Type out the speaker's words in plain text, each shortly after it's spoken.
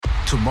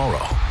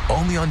Tomorrow,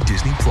 only on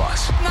Disney+.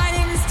 My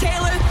name is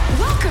Taylor.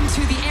 Welcome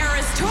to the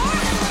Eras Tour.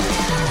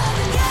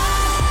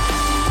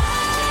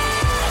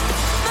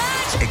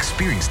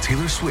 Experience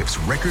Taylor Swift's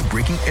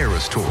record-breaking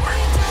Eras Tour.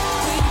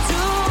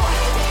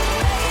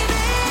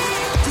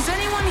 Does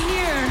anyone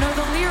here know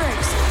the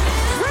lyrics?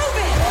 Prove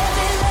it!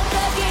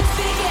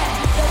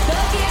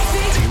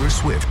 Taylor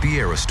Swift The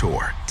Eras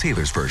Tour,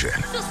 Taylor's version.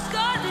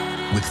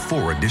 With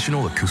 4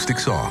 additional acoustic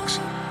songs.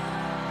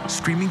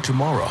 Streaming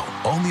tomorrow,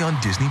 only on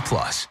Disney+.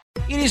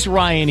 It is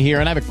Ryan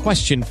here, and I have a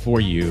question for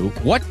you.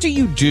 What do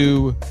you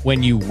do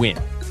when you win?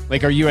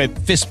 Like, are you a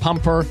fist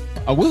pumper,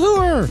 a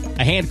woohooer,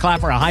 a hand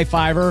clapper, a high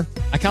fiver?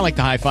 I kind of like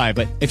the high five,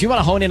 but if you want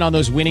to hone in on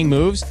those winning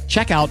moves,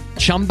 check out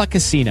Chumba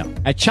Casino.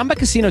 At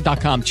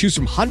ChumbaCasino.com, choose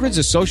from hundreds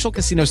of social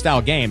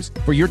casino-style games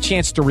for your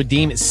chance to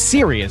redeem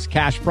serious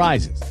cash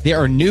prizes. There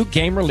are new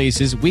game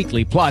releases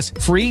weekly, plus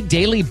free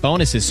daily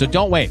bonuses. So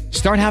don't wait.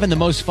 Start having the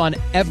most fun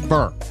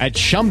ever at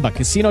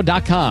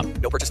ChumbaCasino.com.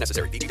 No purchase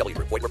necessary. VGW.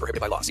 Void where prohibited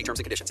by law. See terms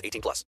and conditions.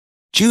 18+.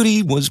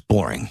 Judy was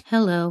boring.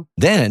 Hello.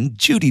 Then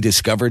Judy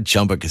discovered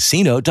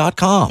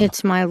ChumbaCasino.com.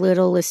 It's my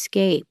little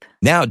escape.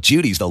 Now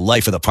Judy's the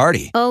life of the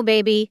party. Oh,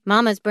 baby,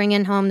 mama's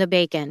bringing home the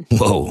bacon.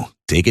 Whoa,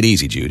 take it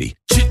easy, Judy.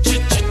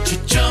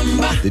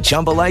 The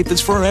Chumba life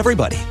is for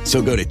everybody.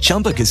 So go to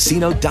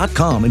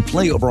ChumbaCasino.com and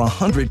play over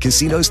 100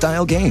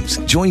 casino-style games.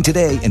 Join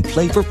today and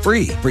play for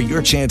free for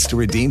your chance to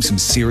redeem some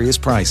serious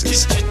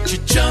prizes.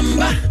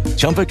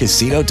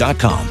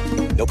 ChumbaCasino.com.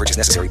 No purchase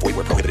necessary. Void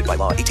where prohibited by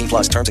law.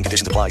 18+. Terms and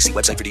conditions apply. See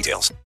website for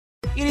details.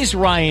 It is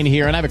Ryan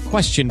here, and I have a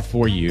question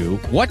for you.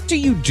 What do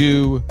you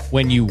do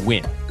when you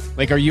win?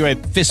 Like, are you a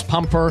fist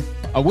pumper,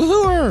 a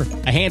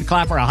woohooer, a hand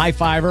clapper, a high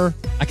fiver?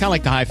 I kind of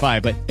like the high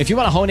five, but if you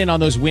want to hone in on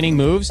those winning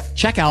moves,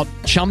 check out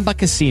Chumba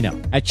Casino.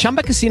 At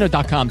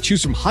ChumbaCasino.com,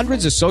 choose from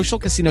hundreds of social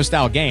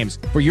casino-style games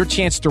for your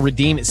chance to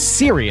redeem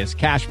serious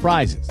cash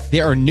prizes.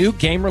 There are new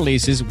game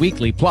releases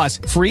weekly, plus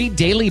free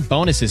daily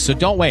bonuses. So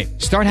don't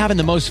wait. Start having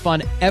the most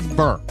fun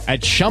ever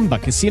at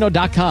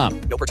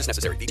ChumbaCasino.com. No purchase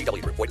necessary.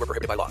 VGW. Void where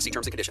prohibited by law. See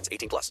terms and conditions.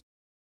 18+.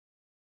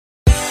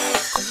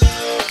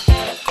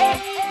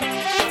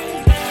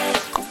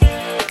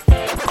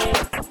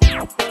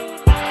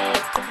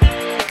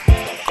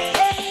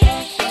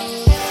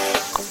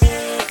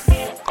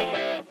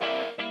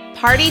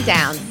 Party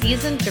Down,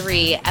 Season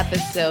 3,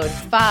 Episode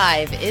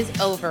 5 is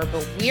over,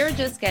 but we're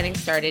just getting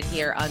started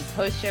here on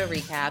post-show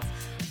recaps.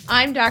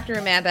 I'm Dr.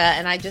 Amanda,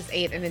 and I just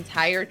ate an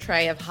entire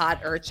tray of hot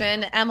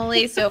urchin,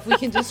 Emily, so if we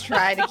can just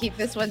try to keep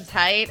this one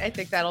tight, I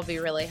think that'll be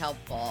really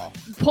helpful.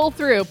 Pull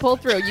through.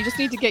 You just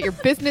need to get your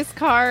business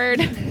card.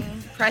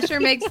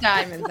 Pressure makes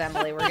diamonds,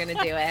 Emily. We're going to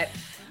do it.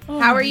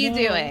 How are you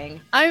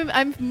doing?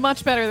 I'm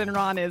much better than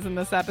Ron is in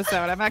this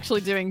episode. I'm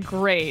actually doing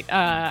great.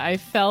 I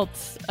felt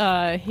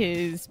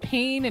his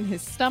pain in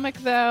his stomach,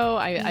 though.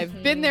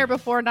 I've been there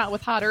before, not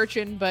with hot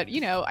urchin, but,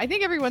 I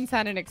think everyone's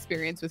had an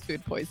experience with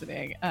food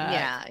poisoning.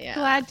 Yeah.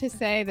 Glad to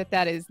say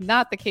that is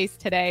not the case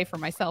today for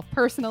myself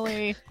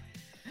personally.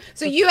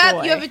 So you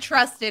have a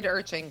trusted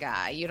urchin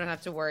guy. You don't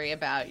have to worry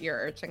about your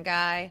urchin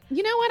guy.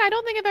 You know what? I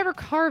don't think I've ever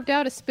carved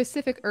out a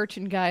specific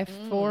urchin guy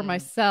for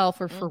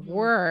myself or for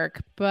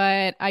work,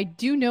 but I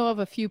do know of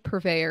a few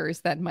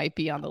purveyors that might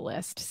be on the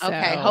list. So,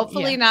 okay,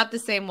 hopefully not the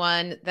same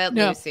one that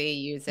Lucy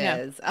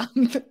uses.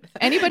 No.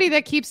 Anybody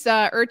that keeps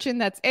urchin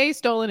that's A,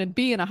 stolen, and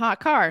B, in a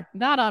hot car,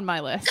 not on my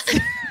list.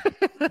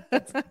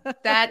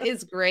 That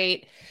is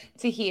great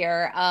to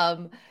hear.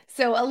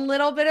 So a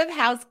little bit of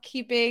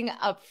housekeeping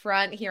up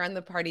front here on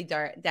the Party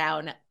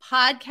Down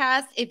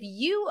podcast. If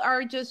you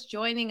are just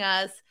joining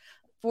us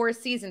for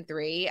Season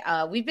 3,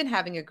 we've been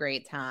having a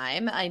great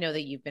time. I know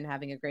that you've been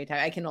having a great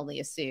time. I can only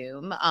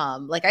assume.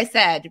 Like I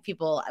said,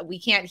 people, we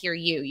can't hear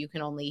you. You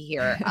can only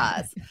hear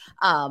us.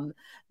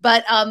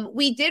 But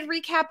we did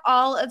recap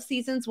all of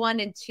Seasons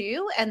 1 and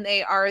 2, and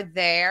they are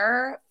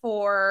there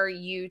for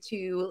you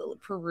to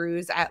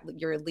peruse at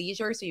your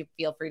leisure. So you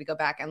feel free to go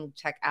back and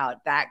check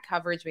out that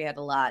coverage. We had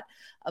a lot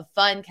of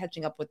fun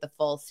catching up with the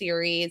full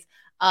series.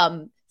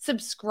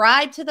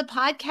 Subscribe to the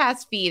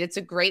podcast feed. It's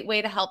a great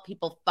way to help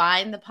people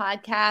find the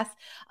podcast.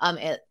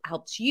 It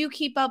helps you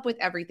keep up with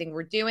everything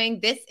we're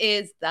doing. This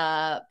is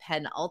the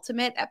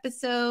penultimate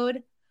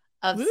episode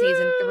of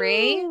Season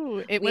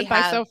 3. It went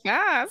by so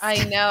fast.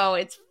 I know.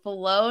 It's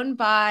flown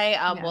by.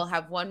 Yes. We'll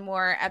have one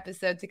more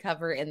episode to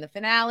cover in the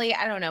finale.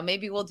 I don't know.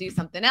 Maybe we'll do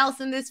something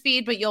else in this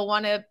feed, but you'll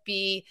want to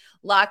be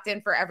locked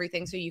in for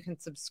everything, so you can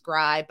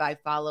subscribe by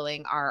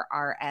following our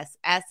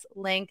RSS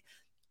link.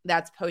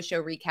 That's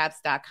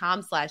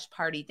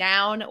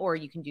postshowrecaps.com/partydown, or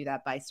you can do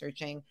that by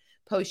searching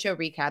Post Show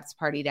Recaps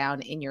Party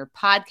Down in your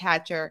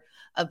podcatcher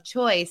of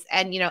choice.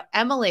 And,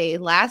 Emily,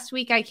 last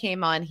week I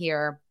came on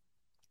here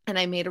and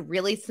I made a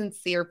really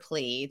sincere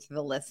plea to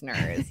the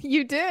listeners.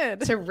 You did.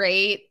 To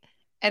rate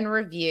and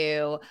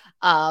review.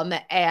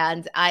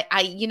 And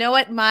I you know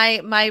what?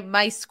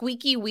 My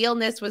squeaky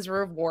wheelness was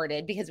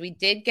rewarded, because we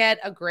did get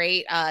a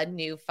great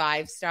new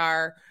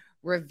 5-star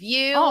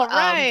review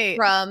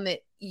from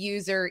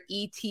user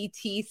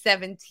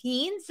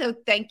ETT17. So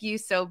thank you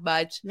so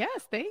much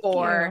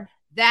for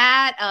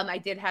that. I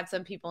did have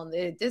some people in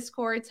the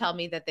Discord tell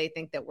me that they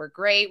think that we're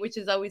great, which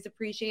is always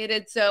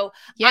appreciated. So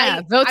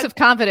votes of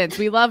confidence.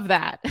 We love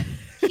that.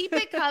 Keep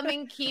it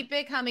coming. Keep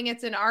it coming.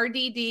 It's an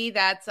RDD.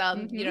 That's,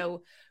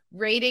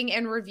 rating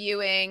and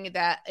reviewing.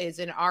 That is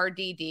an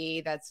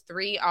RDD. That's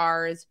 3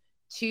 R's,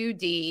 2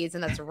 D's,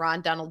 and that's a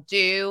Ron Donald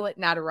do,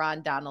 not a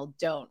Ron Donald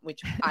don't,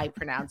 which I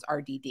pronounce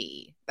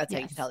RDD. That's how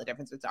you can tell the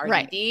difference. It's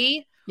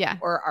RDD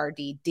or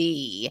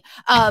RDD.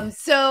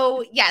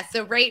 So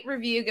rate,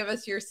 review, give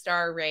us your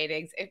star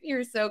ratings. If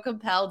you're so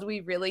compelled,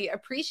 we really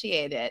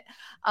appreciate it.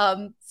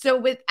 So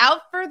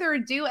without further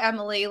ado,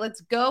 Emily,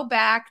 let's go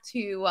back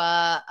to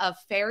a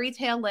fairy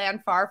tale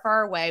land far,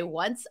 far away.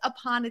 Once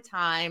upon a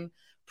time,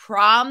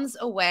 Proms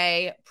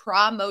away,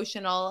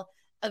 Prom-otional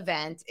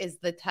event is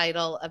the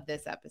title of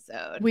this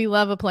episode. We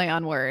love a play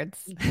on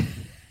words.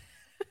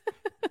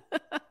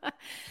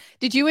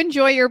 Did you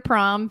enjoy your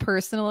prom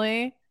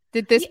personally?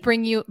 Did this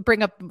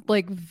bring up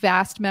like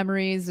vast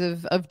memories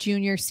of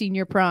junior,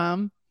 senior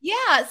prom?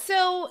 Yeah.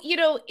 So,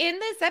 in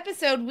this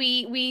episode,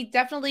 we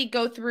definitely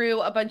go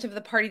through a bunch of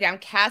the Party Down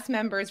cast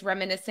members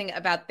reminiscing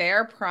about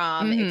their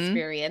prom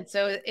experience.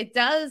 So it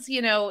does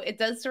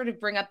sort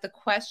of bring up the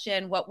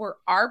question, what were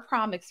our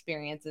prom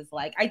experiences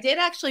like? I did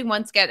actually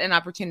once get an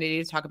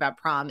opportunity to talk about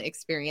prom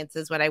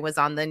experiences when I was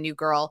on the New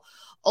Girl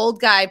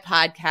Old Guy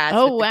podcast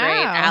with the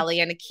great Allie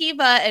and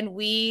Akiva, and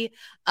we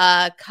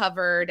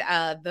covered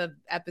the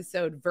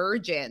episode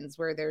Virgins,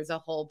 where there's a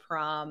whole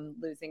prom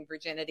losing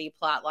virginity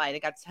plot line. I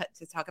got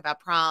to talk about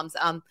proms.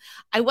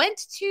 I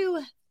went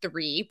to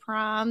 3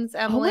 proms,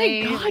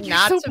 Emily. Oh my God,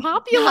 you're so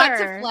popular. Not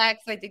to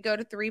flex. I did go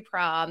to 3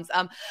 proms.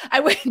 I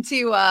went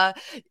to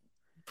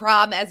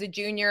prom as a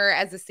junior,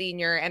 as a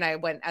senior, and I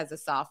went as a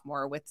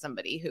sophomore with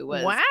somebody who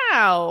was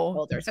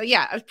older. So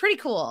yeah, it was pretty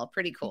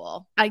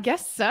cool. I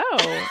guess so.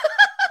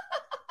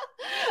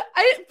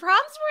 Proms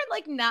were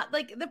like not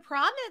like the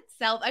prom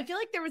itself. I feel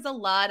like there was a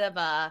lot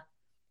of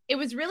it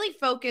was really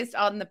focused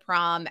on the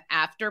prom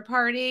after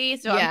party.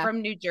 So I'm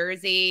from New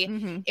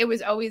Jersey. It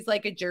was always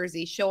like a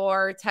Jersey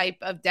Shore type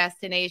of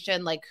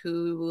destination, like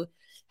who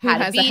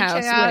had a beach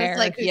house,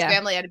 like whose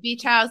family had a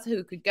beach house,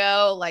 who could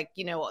go, like,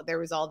 there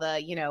was all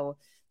the,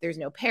 there's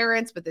no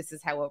parents, but this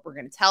is what we're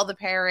going to tell the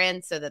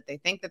parents so that they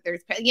think that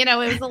there's, it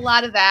was a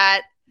lot of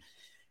that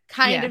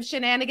kind of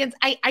shenanigans.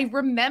 I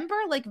remember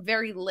like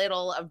very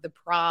little of the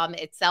prom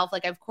itself.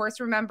 Like, I of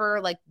course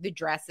remember like the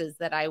dresses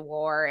that I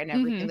wore and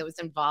everything that was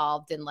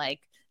involved in,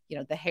 like,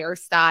 the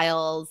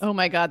hairstyles. Oh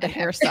my God, the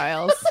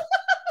hairstyles.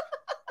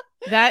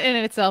 That in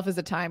itself is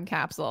a time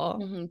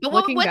capsule. But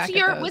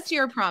what's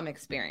your prom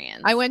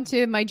experience? I went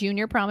to my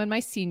junior prom and my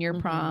senior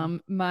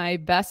prom. My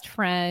best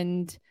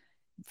friend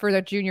for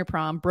the junior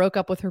prom broke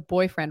up with her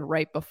boyfriend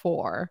right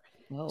before.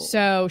 Whoa.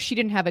 So she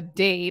didn't have a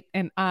date,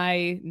 and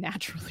I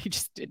naturally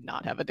just did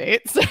not have a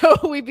date.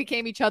 So we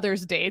became each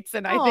other's dates,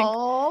 and I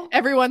think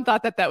everyone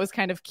thought that was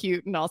kind of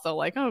cute, and also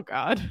like, oh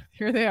God,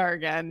 here they are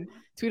again,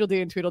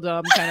 Tweedledee and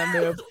Tweedledum kind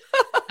of move.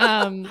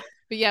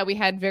 But yeah, we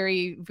had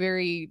very,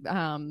 very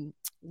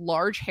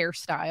large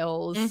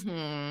hairstyles.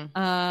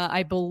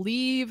 I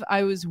believe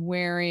I was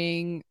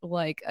wearing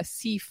like a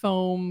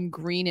seafoam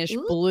greenish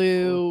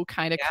blue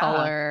kind of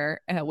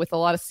color with a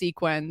lot of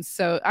sequins.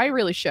 So I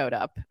really showed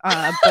up.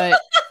 But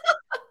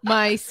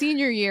my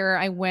senior year,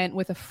 I went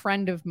with a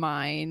friend of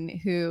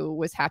mine who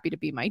was happy to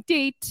be my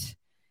date.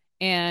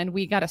 And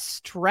we got a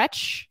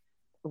stretch.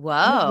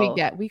 Whoa.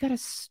 We got a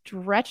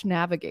stretch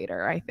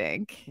navigator, I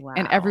think. Wow.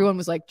 And everyone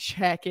was like,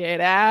 check it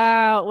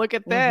out. Look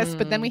at this.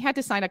 But then we had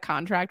to sign a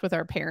contract with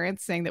our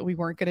parents saying that we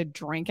weren't going to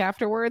drink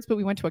afterwards, but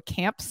we went to a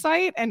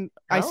campsite and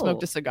I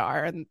smoked a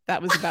cigar, and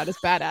that was about as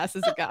badass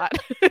as it got.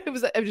 It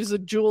was a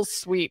Jules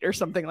suite or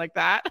something like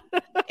that.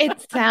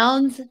 It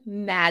sounds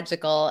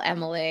magical,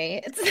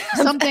 Emily. It's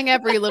something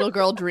every little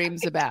girl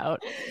dreams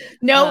about.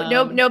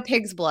 No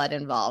pig's blood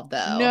involved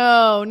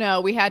though. No.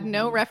 We had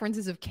no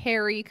references of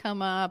Carrie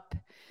come up.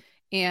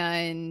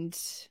 And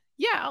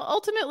yeah,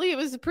 ultimately it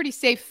was a pretty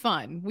safe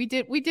fun. We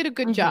did a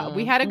good job.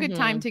 We had a good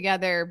time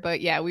together,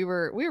 but yeah, we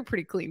were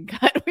pretty clean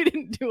cut. We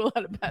didn't do a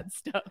lot of bad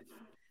stuff.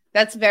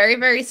 That's very,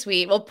 very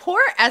sweet. Well,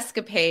 poor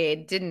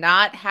Escapade did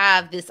not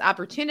have this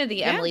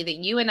opportunity, Emily, that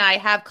you and I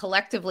have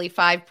collectively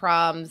 5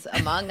 proms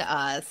among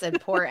us, and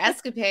poor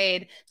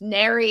Escapade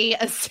nary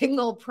a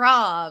single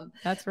prom.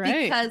 That's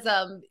right.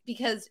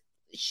 Because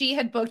she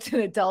had booked an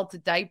adult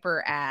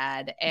diaper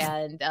ad,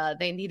 and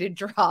they needed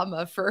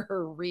drama for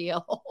her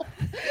reel.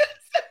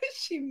 So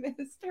she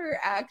missed her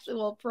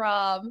actual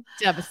prom.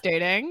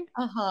 Devastating.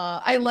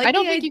 I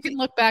don't think you can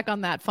look back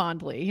on that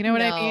fondly. You know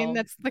what I mean?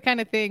 That's the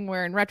kind of thing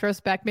where in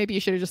retrospect, maybe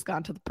you should have just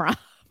gone to the prom.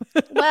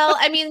 Well,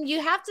 I mean,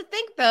 you have to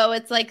think though,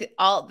 it's like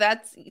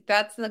that's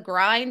the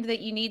grind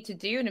that you need to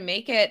do to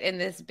make it in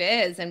this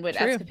biz. And would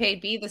Escapade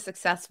be the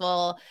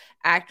successful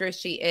actress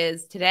she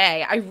is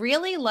today? I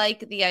really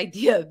like the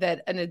idea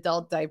that an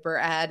adult diaper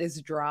ad is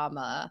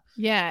drama.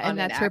 Yeah, and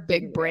that's her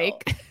big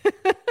break.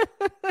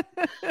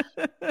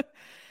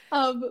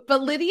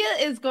 But Lydia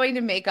is going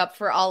to make up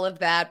for all of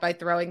that by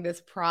throwing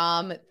this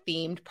prom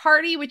themed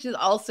party, which is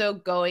also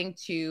going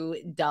to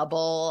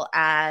double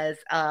as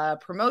a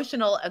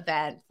promotional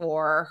event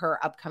for her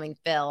upcoming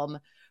film,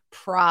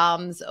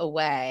 Proms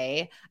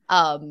Away.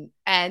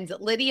 And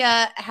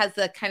Lydia has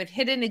a kind of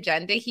hidden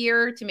agenda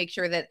here to make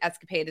sure that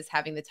Escapade is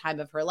having the time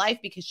of her life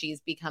because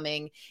she's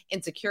becoming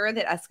insecure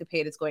that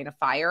Escapade is going to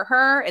fire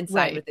her and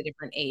sign with a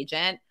different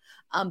agent.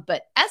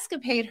 But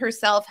Escapade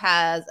herself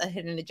has a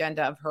hidden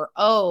agenda of her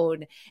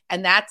own,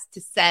 and that's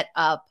to set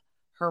up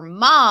her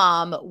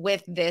mom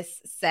with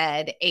this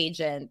said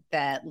agent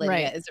that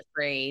Lydia is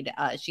afraid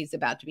she's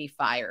about to be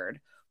fired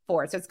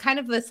for. So it's kind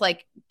of this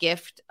like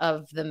gift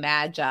of the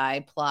Magi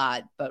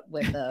plot, but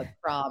with a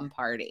prom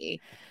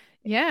party.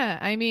 Yeah,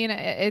 I mean,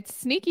 it's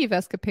sneaky of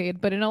Escapade,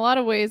 but in a lot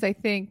of ways, I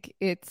think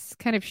it's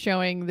kind of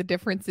showing the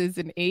differences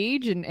in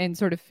age and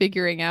sort of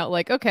figuring out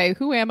like, okay,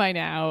 who am I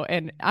now?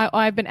 And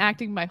I've been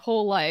acting my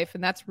whole life,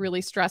 and that's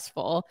really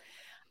stressful.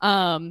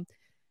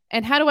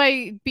 And how do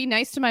I be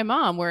nice to my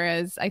mom?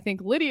 Whereas I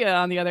think Lydia,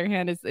 on the other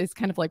hand, is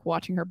kind of like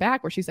watching her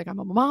back, where she's like, I'm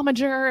a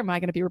momager. Am I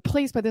going to be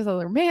replaced by this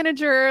other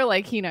manager?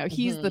 Like, you know,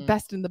 he's the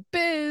best in the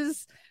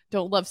biz.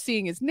 Don't love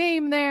seeing his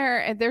name there.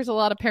 And there's a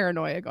lot of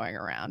paranoia going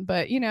around.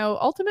 But, you know,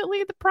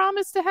 ultimately the prom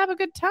is to have a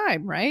good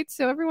time, right?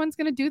 So everyone's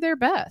going to do their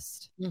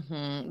best.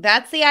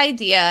 That's the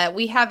idea.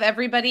 We have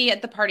everybody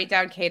at the Party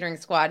Down catering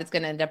squad is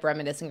going to end up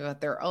reminiscing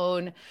about their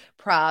own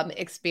prom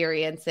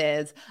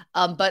experiences.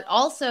 But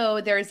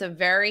also there's a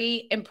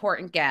very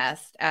important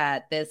guest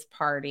at this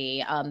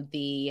party.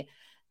 The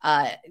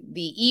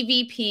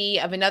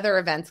EVP of another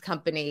events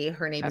company.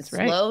 Her name is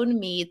Sloan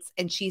Meets,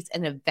 and she's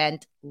an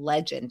event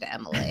legend,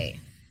 Emily.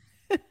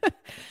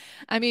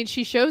 I mean,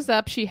 she shows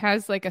up, she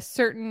has like a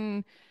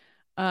certain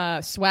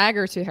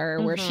swagger to her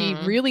where she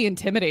really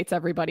intimidates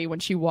everybody when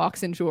she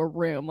walks into a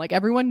room. Like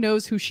everyone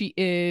knows who she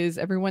is.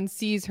 Everyone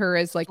sees her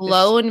as like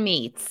Sloan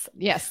Meets.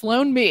 Yeah,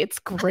 Sloan Meets.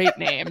 Great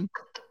name.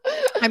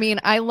 I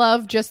mean, I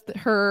love just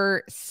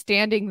her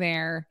standing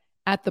there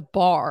at the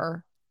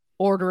bar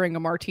ordering a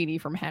martini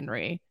from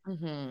Henry.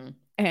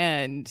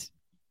 And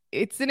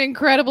it's an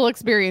incredible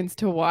experience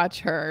to watch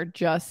her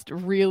just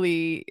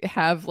really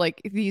have like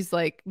these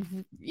like,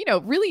 you know,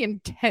 really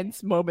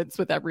intense moments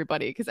with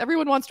everybody because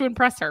everyone wants to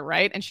impress her,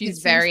 right? And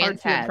she's very hard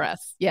to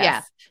impress. Yes.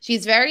 Yeah,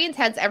 she's very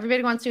intense.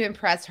 Everybody wants to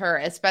impress her,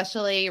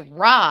 especially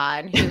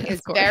Ron, who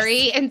is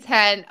very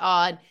intent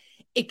on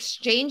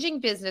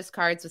exchanging business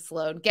cards with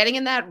Sloan, getting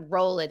in that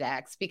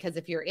Rolodex, because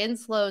if you're in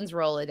Sloan's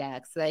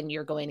Rolodex, then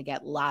you're going to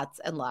get lots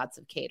and lots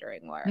of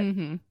catering work.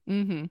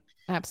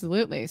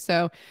 Absolutely.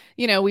 So,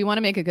 you know, we want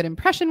to make a good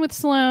impression with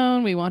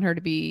Sloan. We want her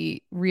to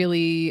be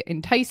really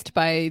enticed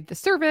by the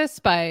service,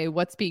 by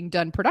what's being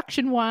done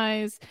production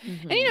wise.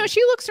 And, you know,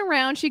 she looks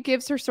around, she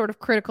gives her sort of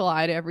critical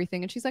eye to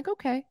everything. And she's like,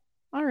 okay,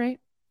 all right.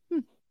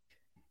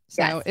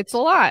 So it's a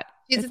lot.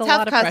 She's a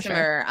tough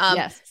customer.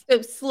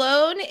 So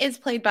Sloan is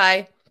played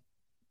by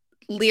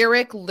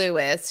Lyric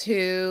Lewis,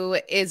 who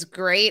is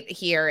great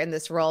here in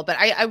this role, but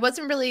I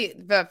wasn't really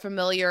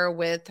familiar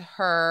with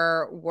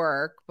her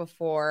work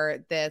before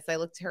this. I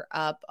looked her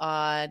up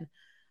on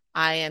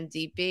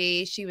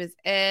IMDb. She was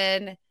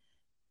in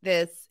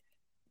this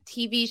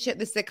TV show,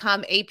 the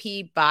sitcom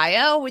AP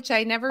Bio, which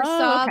I never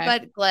saw,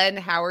 but Glenn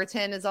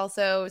Howerton is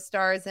also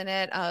stars in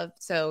it.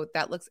 So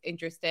that looks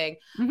interesting.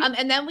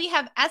 And then we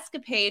have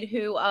Escapade,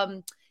 who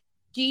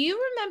do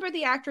you remember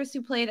the actress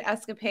who played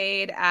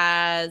Escapade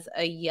as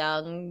a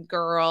young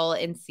girl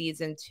in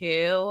season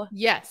 2?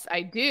 Yes,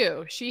 I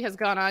do. She has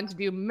gone on to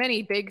do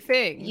many big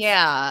things.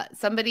 Yeah.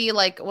 Somebody,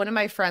 like one of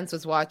my friends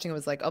was watching and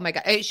was like, oh my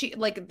God. She,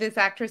 like this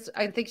actress,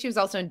 I think she was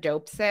also in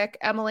Dope Sick,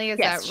 Emily. Is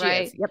that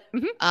right? Is.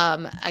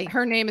 Yep.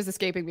 Her name is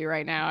escaping me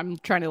right now. I'm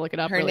trying to look it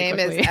up. Her name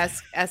quickly.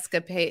 Is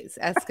Escapade.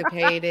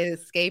 Escapade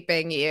is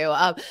escaping you.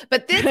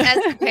 But this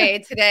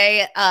Escapade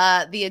today,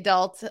 the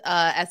adult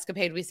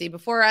Escapade we see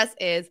before us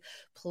is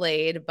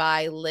played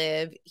by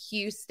Liv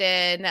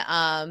Houston,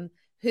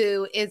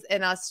 who is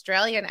an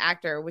Australian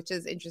actor, which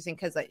is interesting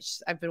because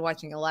I've been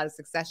watching a lot of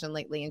Succession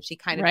lately, and she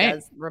kind of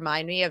does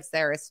remind me of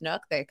Sarah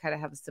Snook. They kind of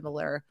have a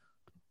similar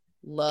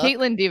look.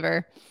 Caitlin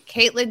Dever,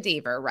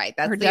 right?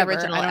 That's the Dever.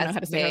 original. I don't know how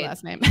to say her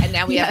last name. And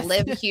now we have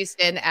Liv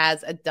Houston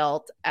as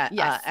adult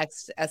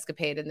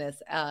Escapade in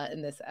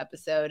this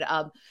episode.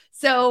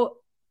 So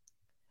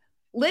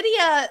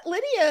Lydia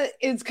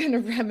is going to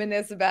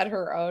reminisce about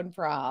her own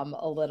prom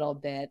a little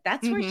bit.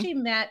 That's where she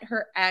met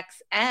her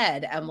ex,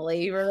 Ed.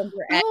 Emily, you remember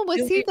Ed? Oh,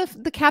 was he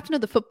the captain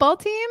of the football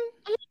team?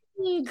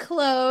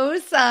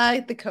 Close.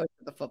 The coach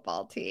of the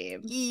football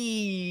team.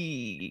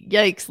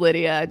 Yikes,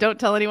 Lydia. Don't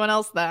tell anyone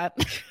else that.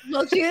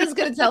 Well, she is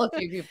going to tell a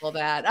few people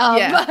that.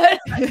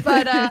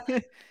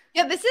 But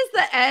yeah, this is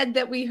the Ed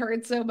that we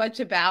heard so much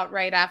about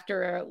right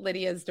after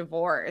Lydia's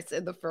divorce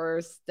in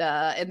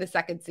the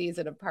second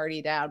season of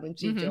Party Down when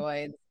she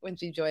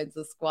joins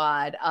the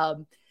squad.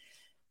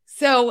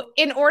 So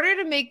in order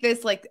to make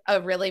this like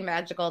a really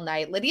magical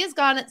night, Lydia's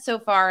gone so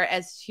far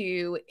as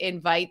to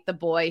invite the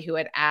boy who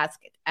had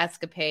asked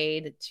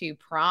Escapade to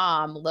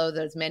prom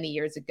those many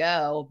years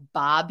ago,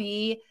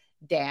 Bobby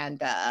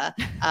Danda.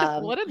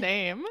 What a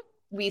name.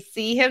 We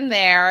see him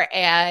there,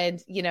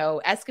 and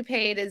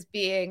Escapade is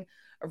being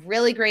a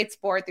really great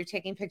sport. They're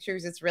taking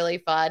pictures. It's really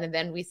fun. And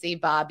then we see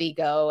Bobby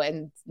go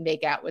and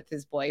make out with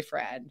his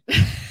boyfriend.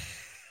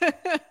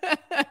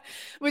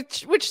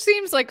 which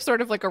seems like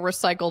sort of like a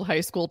recycled high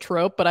school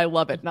trope, but I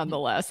love it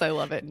nonetheless. I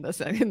love it in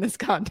this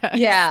context.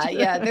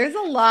 Yeah. There's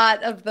a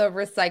lot of the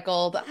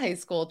recycled high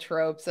school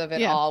tropes of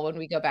it all when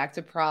we go back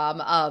to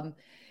prom.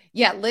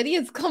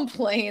 Lydia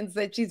complains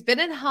that she's been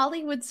in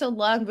Hollywood so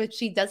long, but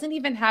she doesn't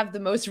even have the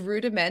most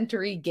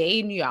rudimentary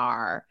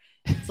gaynor.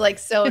 It's like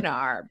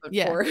sonar, but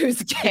for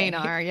who's gay.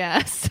 Gaynor,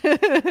 yes. So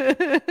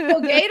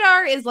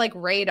gaydar is like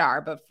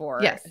radar, but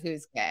for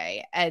who's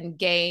gay, and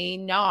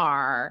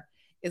gaynor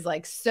is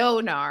like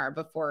sonar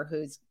before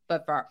who's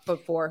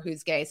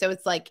gay. So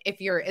it's like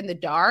if you're in the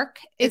dark,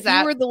 if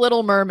you were the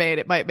Little Mermaid,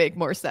 it might make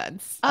more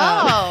sense.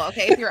 Oh,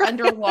 okay. If you're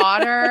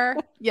underwater,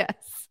 yes.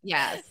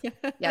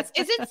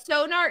 Is it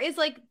sonar? Is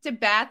like, do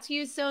bats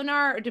use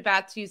sonar, or do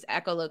bats use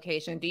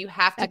echolocation? Do you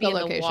have to be in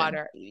the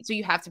water? So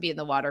you have to be in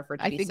the water for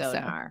it to be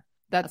sonar. So.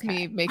 That's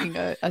me making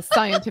a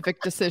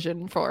scientific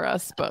decision for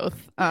us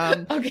both. I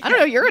don't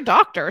know. You're a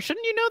doctor.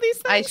 Shouldn't you know these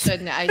things? I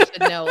should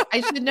know.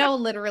 I should know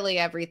literally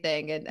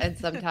everything. And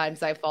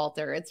sometimes I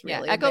falter. It's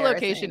really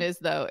echolocation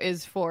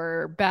is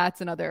for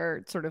bats and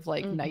other sort of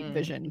like night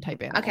vision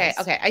type animals.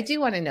 Okay. I do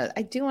want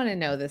to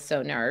know the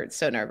sonar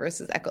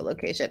versus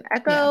echolocation.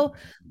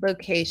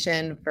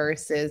 Echolocation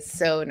versus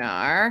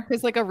sonar.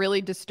 Because like a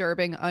really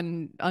disturbing,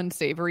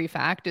 unsavory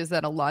fact is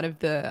that a lot of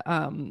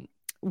the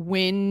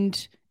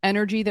wind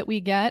energy that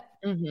we get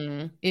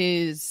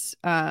is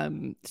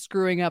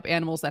screwing up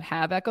animals that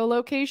have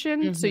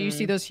echolocation. So you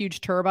see those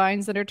huge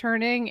turbines that are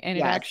turning, and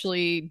it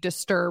actually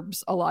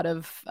disturbs a lot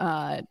of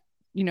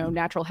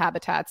natural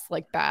habitats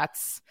like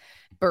bats,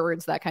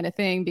 birds, that kind of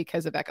thing,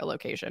 because of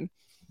echolocation.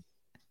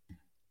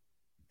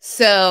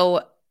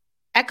 So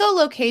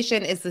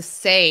echolocation is the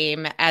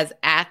same as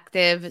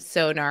active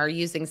sonar,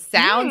 using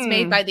sounds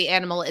made by the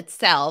animal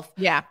itself.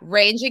 Yeah.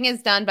 Ranging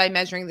is done by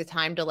measuring the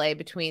time delay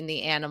between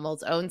the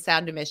animal's own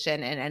sound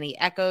emission and any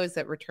echoes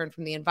that return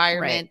from the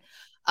environment.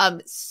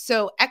 Right.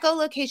 So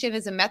echolocation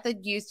is a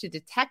method used to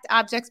detect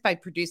objects by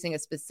producing a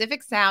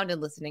specific sound and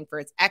listening for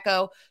its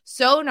echo.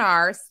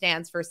 Sonar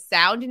stands for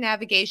sound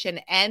navigation,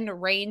 and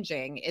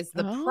ranging is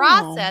the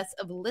process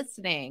of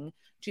listening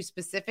to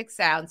specific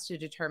sounds to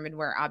determine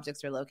where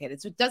objects are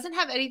located. So it doesn't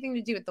have anything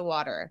to do with the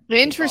water.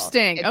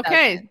 Interesting.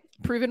 Okay.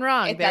 Proven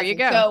wrong. There you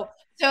go.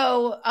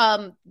 So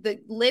the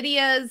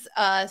Lydia's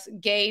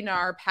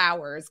gaynor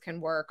powers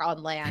can work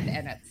on land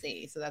and at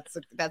sea. So that's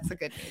a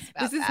good news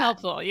about this is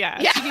helpful. Yeah.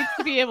 She needs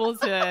to be able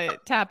to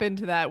tap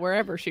into that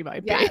wherever she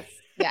might be.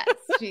 Yes.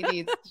 She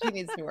needs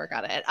to work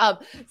on it.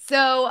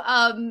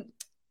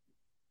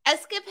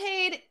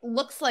 Escapade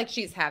looks like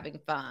she's having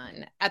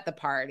fun at the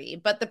party,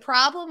 but the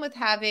problem with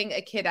having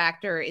a kid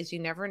actor is you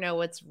never know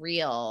what's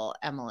real,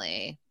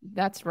 Emily.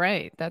 That's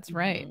right. It's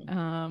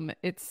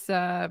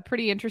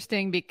pretty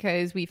interesting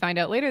because we find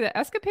out later that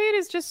Escapade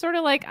is just sort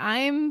of like,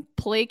 I'm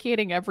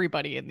placating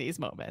everybody in these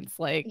moments.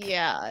 Like,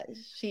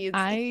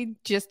 I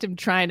just am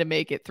trying to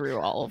make it through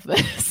all of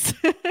this,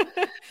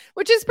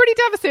 which is pretty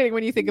devastating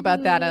when you think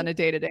about that on a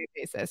day-to-day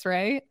basis,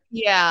 right?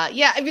 Yeah.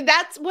 I mean,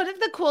 that's one of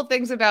the cool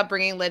things about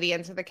bringing Lydia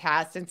into the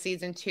cast in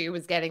season 2,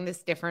 was getting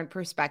this different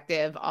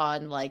perspective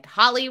on like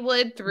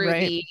Hollywood through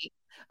the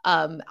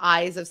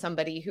eyes of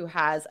somebody who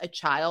has a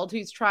child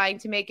who's trying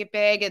to make it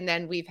big. And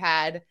then we've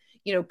had,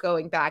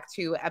 going back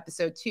to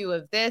episode 2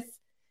 of this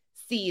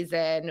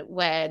season,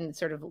 when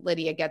sort of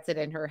Lydia gets it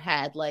in her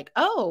head, like,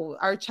 oh,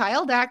 our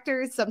child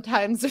actors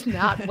sometimes are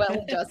not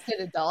well-adjusted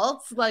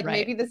adults. Like,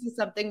 maybe this is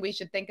something we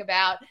should think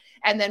about.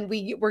 And then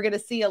we're going to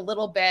see a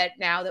little bit,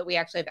 now that we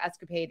actually have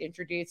Escapade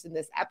introduced in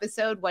this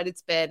episode, what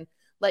it's been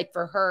like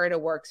for her to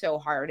work so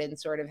hard and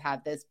sort of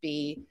have this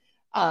be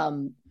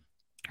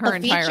her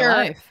entire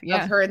life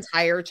of her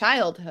entire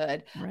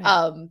childhood.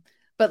 Right.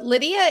 But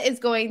Lydia is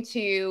going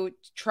to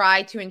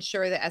try to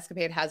ensure that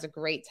Escapade has a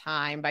great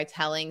time by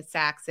telling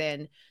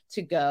Saxon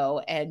to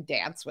go and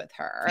dance with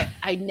her.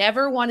 I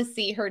never want to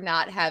see her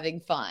not having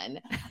fun.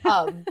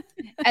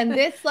 And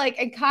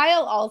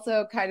Kyle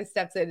also kind of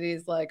steps in and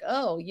he's like,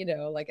 oh,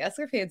 like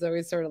Escapade's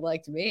always sort of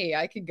liked me.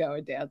 I could go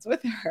and dance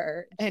with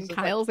her. And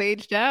Kyle's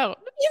aged out.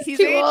 He's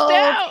aged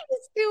out.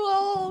 He's too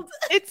old.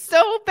 It's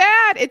so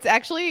bad.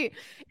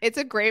 It's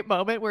a great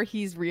moment where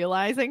he's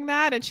realizing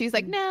that, and she's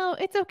like, no,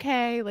 it's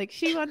okay. Like,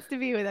 she wants to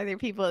be with other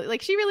people.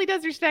 Like, she really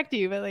does respect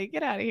you, but like,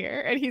 get out of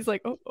here. And he's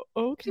like, oh,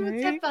 okay. She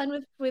wants to have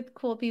fun with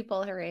cool people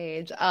her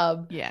age.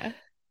 Yeah.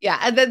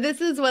 And then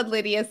this is when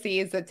Lydia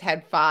sees that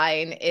Ted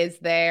Fine is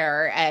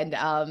there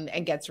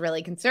and gets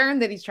really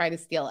concerned that he's trying to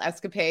steal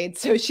Escapade.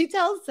 So she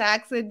tells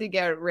Saxon to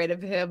get rid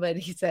of him, and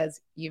he says,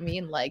 you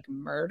mean like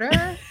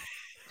murder?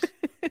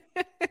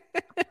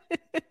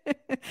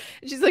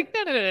 She's like,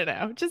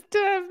 no, just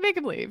make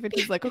him leave. And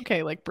he's like,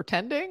 okay, like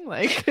pretending,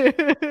 like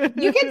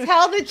you can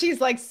tell that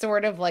she's like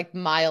sort of like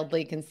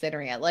mildly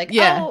considering it, like,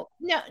 oh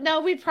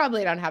no, we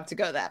probably don't have to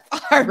go that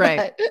far,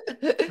 right.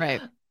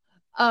 Right.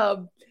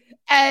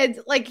 And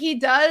like he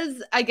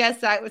does, I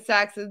guess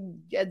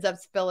Saxon ends up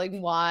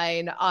spilling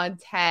wine on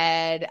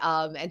Ted,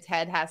 and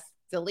Ted has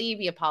to leave.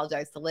 He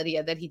apologized to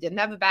Lydia that he didn't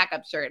have a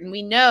backup shirt. And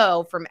we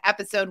know from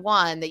episode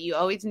 1 that you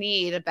always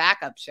need a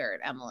backup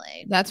shirt,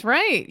 Emily. That's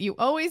right. You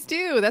always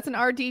do. That's an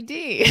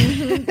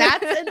RDD.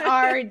 That's an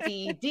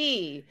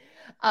RDD.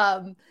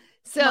 Come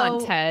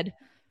on, Ted.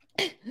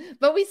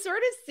 But we sort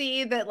of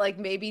see that like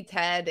maybe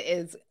Ted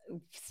is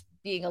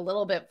being a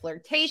little bit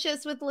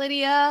flirtatious with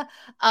Lydia.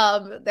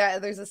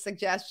 There's a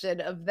suggestion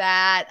of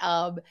that.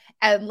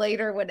 And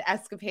later when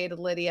Escapade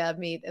and Lydia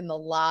meet in the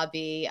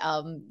lobby,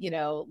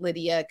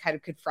 Lydia kind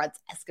of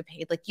confronts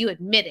Escapade. Like, you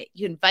admit it.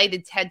 You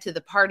invited Ted to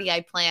the party I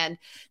planned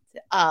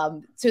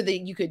so that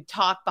you could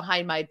talk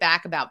behind my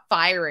back about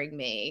firing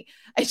me.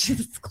 It's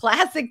just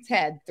classic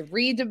Ted,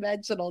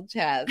 3-dimensional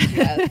chess.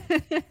 Yes.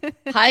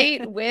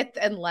 Height, width,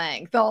 and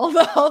length. All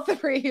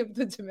 3 of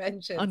the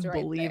dimensions.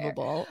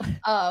 Unbelievable. Right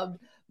there.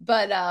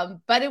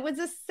 But it was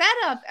a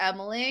setup,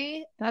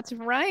 Emily. That's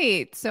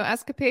right. So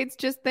Escapade's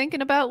just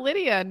thinking about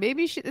Lydia, and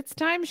maybe it's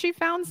time she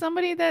found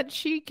somebody that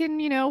she can,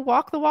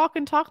 walk the walk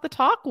and talk the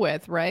talk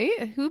with,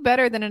 right? Who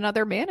better than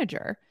another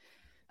manager?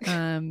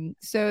 So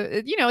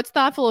it's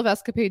thoughtful of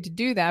Escapade to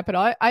do that, but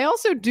I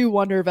also do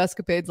wonder if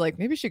Escapade's like,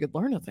 maybe she could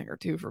learn a thing or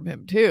two from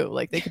him too.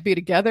 Like, they could be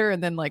together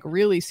and then like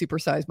really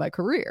supersize my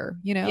career.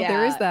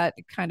 There is that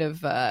kind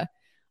of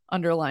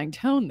underlying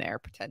tone there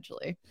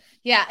potentially.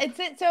 Yeah, it's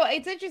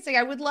interesting.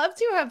 I would love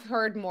to have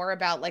heard more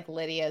about like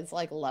Lydia's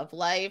like love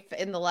life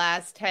in the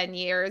last 10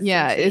 years.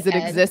 Yeah, is it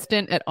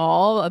existent at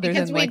all other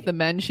than like the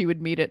men she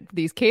would meet at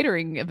these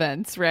catering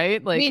events,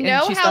 right? Like,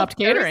 and she stopped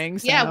catering.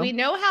 So. Yeah, we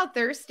know how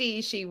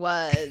thirsty she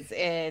was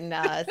in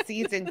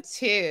season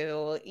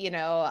 2.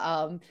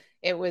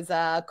 It was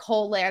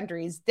Cole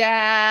Landry's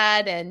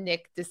dad and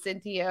Nick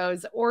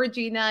DeCintio's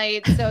orgy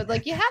night. So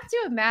like, you have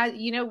to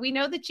imagine, we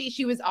know that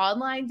she was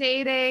online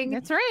dating.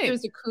 That's right. She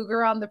was a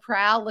cougar on the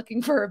prowl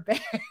looking for a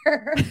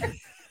bear.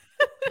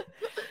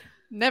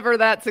 Never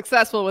that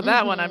successful with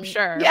that one, I'm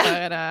sure.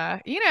 Yeah.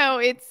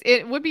 But,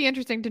 it would be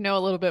interesting to know a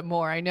little bit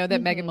more. I know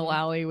that Megan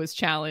Mullally was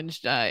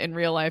challenged in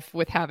real life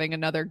with having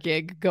another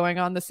gig going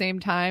on the same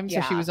time. So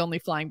she was only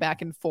flying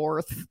back and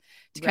forth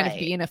to kind of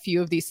be in a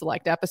few of these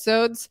select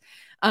episodes.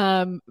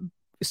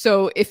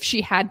 So if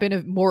she had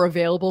been more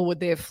available, would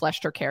they have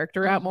fleshed her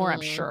character out more?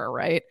 I'm sure.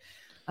 Right.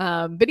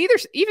 But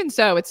even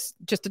so, it's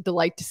just a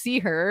delight to see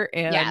her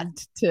and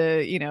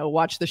to,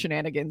 watch the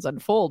shenanigans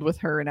unfold with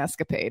her and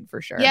Escapade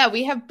for sure. Yeah,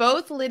 we have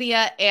both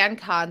Lydia and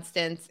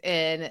Constance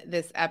in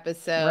this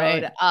episode.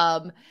 Right.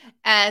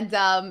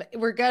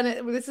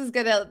 This is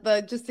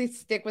gonna just to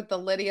stick with the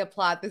Lydia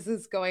plot. This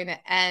is going to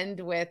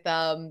end with,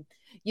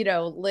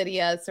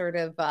 Lydia sort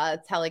of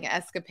telling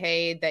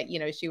Escapade that,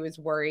 she was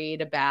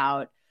worried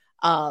about,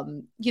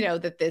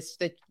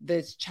 that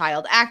this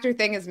child actor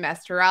thing has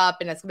messed her up,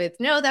 and Escapade's,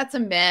 no, that's a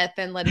myth.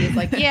 And Lydia's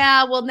like,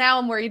 yeah, well, now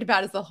I'm worried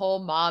about is the whole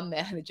mom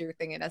manager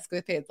thing. And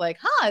Escapade's like,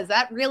 is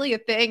that really a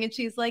thing? And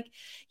she's like,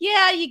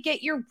 yeah, you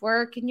get your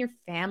work and your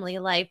family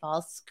life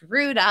all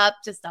screwed up,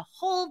 just a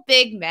whole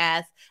big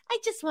mess. I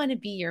just want to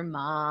be your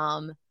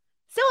mom,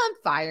 so I'm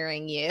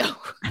firing you.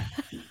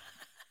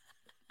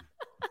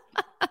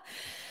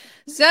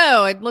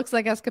 So it looks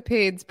like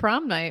Escapade's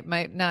prom night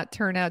might not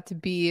turn out to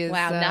be as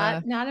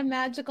not a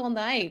magical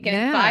night.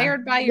 Getting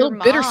fired by your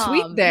mom.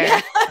 Bittersweet there.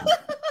 Yeah.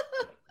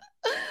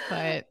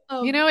 But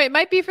it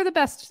might be for the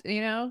best,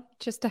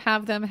 just to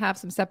have them have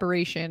some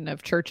separation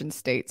of church and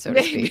state, so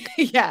to speak.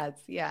 Yes,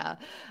 yeah,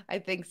 I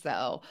think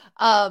so.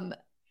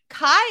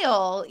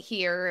 Kyle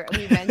here,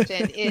 we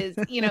mentioned, is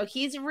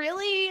he's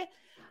really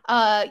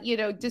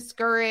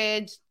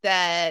discouraged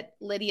that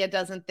Lydia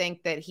doesn't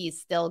think that he's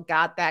still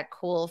got that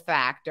cool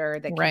factor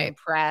that can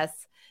impress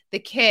the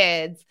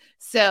kids.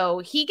 So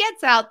he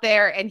gets out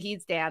there and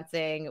he's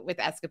dancing with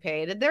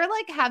Escapade, and they're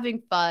like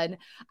having fun.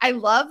 I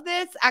love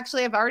this.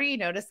 Actually, I've already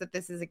noticed that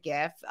this is a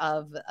gif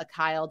of a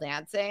Kyle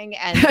dancing.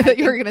 And I thought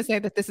you were going to say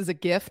that this is a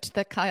gift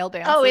that Kyle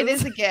dances. Oh, it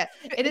is a gift.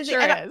 It is.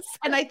 Sure is.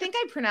 And I think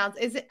I pronounce,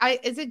 is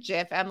it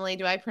GIF, Emily?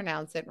 Do I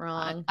pronounce it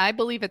wrong? I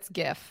believe it's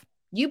GIF.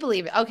 You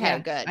believe it? Okay,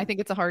 good. I think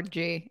it's a hard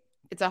G.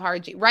 It's a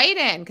hard G. Write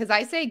in, because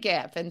I say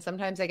GIF, and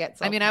sometimes I get.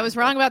 I was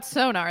wrong about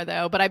sonar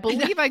though, but I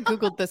believe I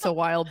googled this a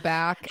while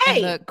back,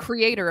 and the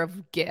creator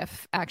of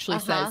GIF actually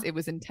says it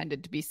was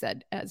intended to be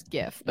said as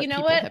GIF. But you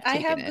know what? I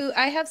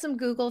have some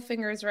Google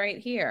fingers right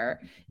here.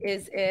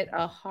 Is it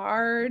a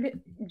hard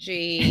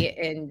G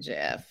in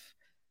GIF?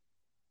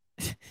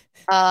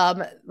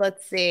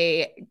 Let's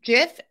see.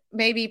 GIF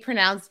may be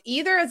pronounced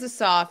either as a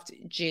soft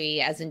G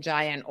as in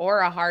giant or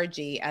a hard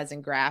G as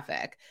in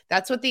graphic.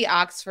 That's what the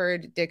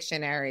Oxford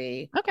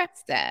Dictionary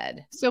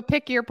said. So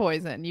pick your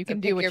poison. You can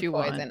do what you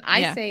want.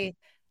 I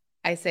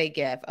say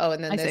GIF. Oh,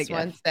 and then this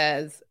one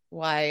says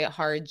why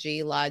hard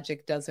G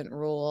logic doesn't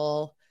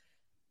rule.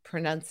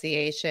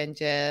 Pronunciation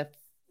GIF.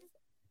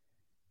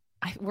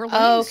 We're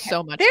learning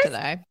so much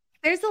today.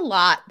 There's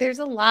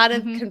a lot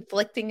of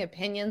conflicting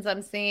opinions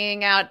I'm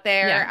seeing out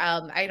there.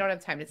 Yeah. I don't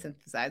have time to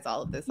synthesize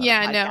all of this.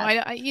 Yeah,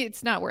 no,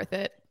 it's not worth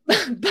it.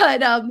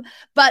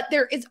 but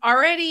there is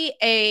already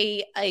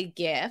a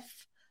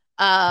GIF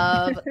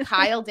of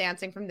Kyle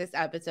dancing from this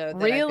episode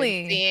that I've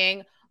been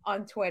seeing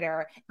on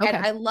Twitter. Okay.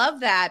 And I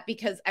love that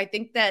because I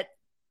think that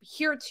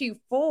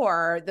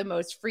heretofore the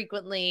most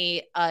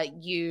frequently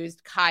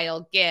used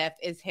Kyle GIF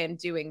is him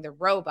doing the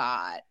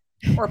robot.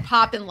 Or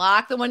pop and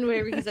lock, the one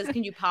where he says,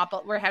 "Can you pop?"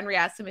 Where Henry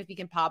asks him if he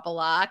can pop a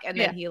lock, and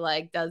then he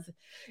like does.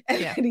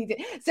 And he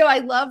did. So I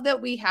love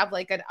that we have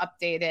like an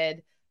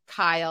updated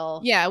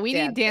Kyle. Yeah, we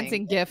need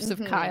dancing gifs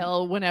of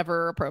Kyle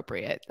whenever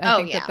appropriate.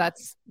 I think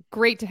that's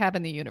great to have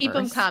in the universe. Keep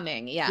them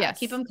coming. Yeah,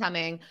 keep them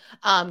coming.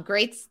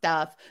 Great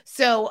stuff.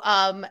 So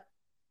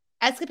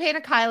Escapade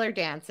and Kyle are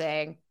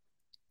dancing.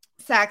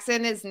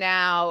 Saxon is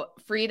now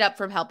freed up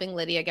from helping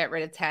Lydia get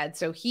rid of Ted,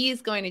 so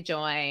he's going to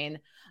join.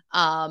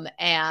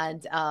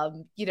 And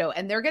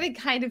they're going to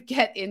kind of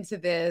get into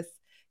this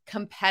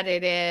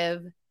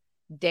competitive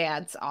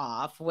dance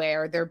off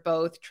where they're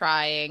both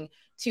trying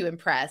to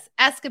impress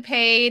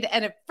Escapade.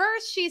 And at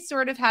first she's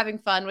sort of having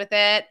fun with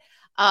it.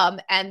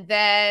 And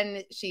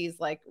then she's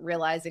like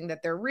realizing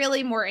that they're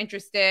really more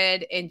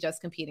interested in just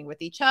competing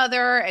with each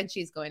other. And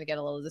she's going to get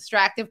a little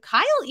distracted.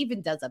 Kyle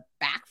even does a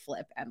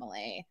backflip,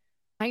 Emily.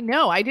 I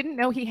know. I didn't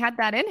know he had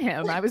that in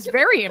him. I was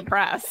very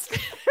impressed.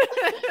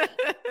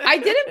 I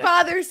didn't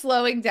bother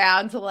slowing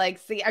down to like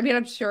see. I mean,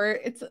 I'm sure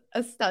it's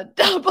a stunt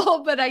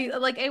double, but I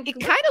like it. It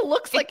kind of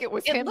looks like it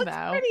was him, though. It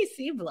looks pretty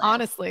seamless.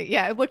 Honestly,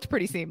 yeah, it looked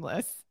pretty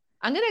seamless.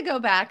 I'm gonna go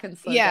back and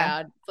slow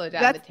down the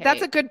tape.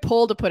 That's a good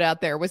poll to put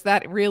out there. Was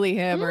that really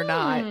him or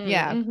not?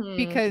 Yeah,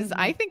 because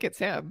I think it's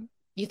him.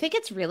 You think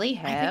it's really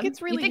him? I think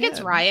it's really. You think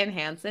it's Ryan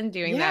Hansen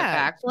doing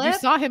that backflip? You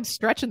saw him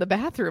stretch in the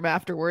bathroom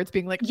afterwards,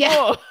 being like,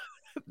 "Oh."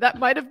 That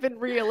might have been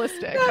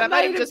realistic. That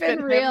might have just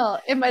been real.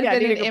 It might have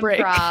been an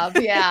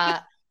improv. Yeah.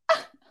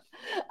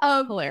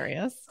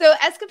 Hilarious. So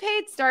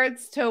Escapade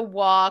starts to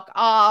walk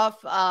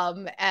off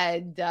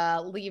and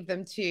leave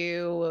them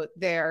to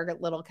their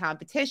little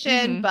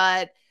competition,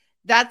 but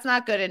that's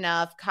not good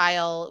enough.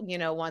 Kyle,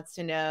 wants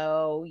to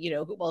know,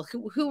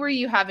 who are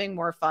you having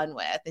more fun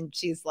with? And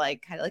she's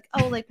like, kind of like,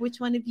 oh, like which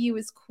one of you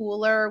is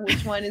cooler?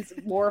 Which one is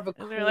more of a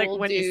cool they're like,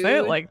 when dude? you say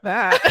it like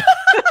that.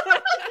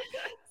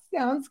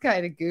 Sounds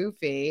kind of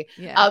goofy.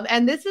 Yeah.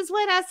 And this is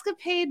when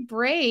Escapade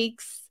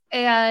breaks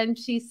and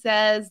she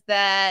says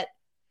that,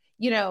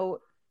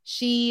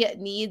 she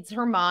needs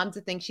her mom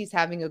to think she's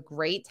having a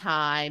great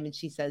time. And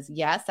she says,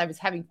 yes, I was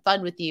having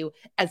fun with you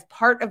as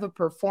part of a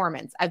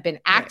performance. I've been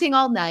acting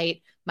all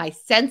night. My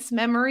sense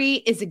memory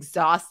is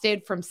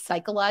exhausted from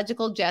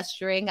psychological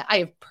gesturing. I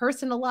have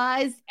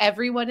personalized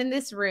everyone in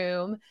this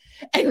room.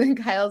 And then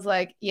Kyle's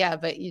like, yeah,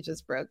 but you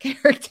just broke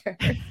character.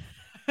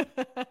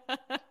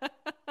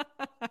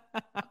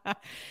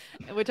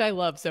 Which I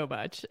love so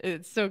much.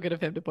 It's so good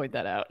of him to point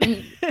that out.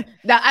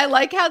 Now, I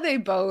like how they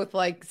both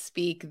like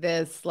speak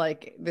this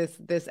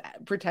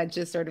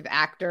pretentious sort of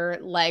actor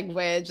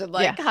language, and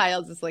like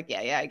Kyle's just like,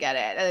 yeah, I get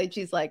it. And then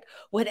she's like,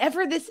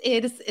 whatever this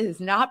is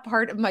not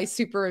part of my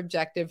super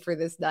objective for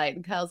this night.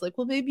 And Kyle's like,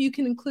 well, maybe you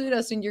can include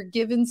us in your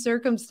given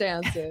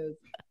circumstances.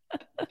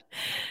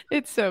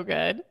 It's so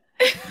good.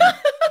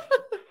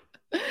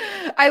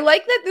 I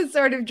like that this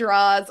sort of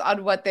draws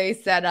on what they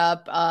set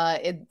up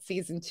in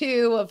season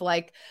 2 of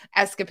like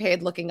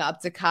Escapade looking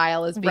up to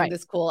Kyle as being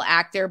this cool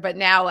actor. But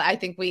now I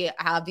think we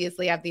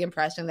obviously have the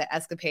impression that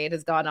Escapade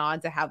has gone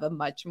on to have a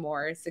much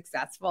more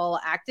successful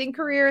acting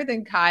career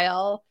than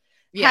Kyle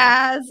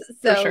has.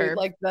 So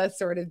like the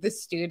sort of the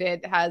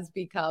student has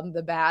become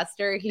the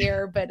master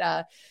here,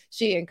 but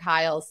she and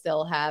Kyle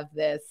still have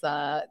this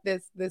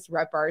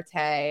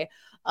repartee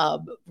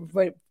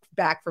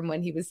back from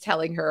when he was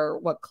telling her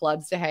what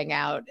clubs to hang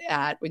out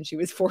at when she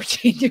was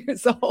 14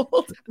 years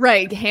old.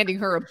 Right. Handing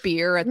her a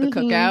beer at the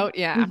cookout.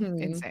 Yeah.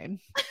 Insane.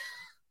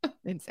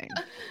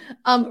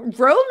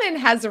 Roman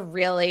has a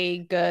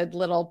really good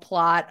little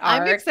plot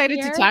arc. I'm excited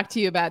to talk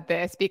to you about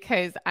this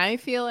because I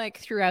feel like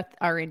throughout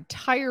our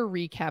entire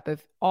recap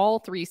of all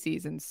 3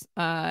 seasons,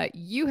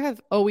 you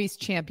have always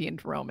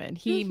championed Roman.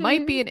 He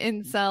might be an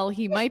incel.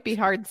 He might be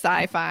hard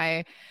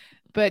sci-fi,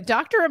 but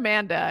Dr.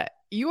 Amanda,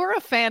 you are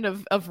a fan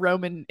of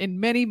Roman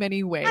in many,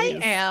 many ways. I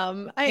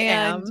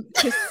am.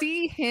 To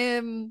see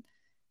him,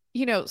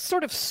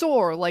 sort of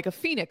soar like a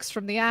phoenix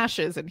from the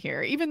ashes in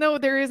here, even though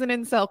there is an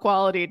incel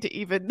quality to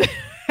even.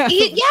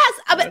 Yes,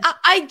 but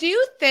I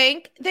do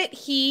think that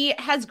he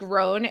has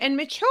grown and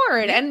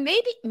matured, and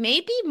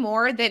maybe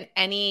more than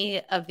any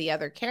of the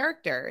other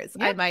characters.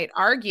 I might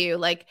argue,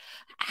 like,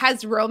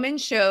 has Roman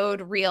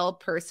showed real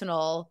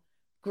personal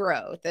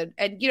growth,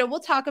 and we'll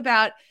talk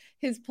about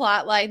his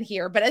plot line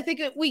here, but I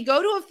think we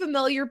go to a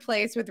familiar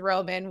place with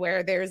Roman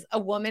where there's a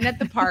woman at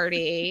the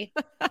party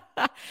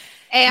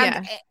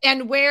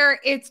and where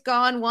it's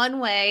gone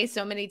one way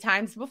so many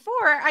times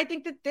before. I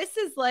think that this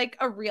is like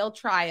a real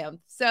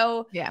triumph.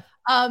 So,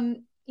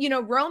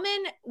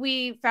 Roman,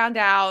 we found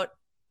out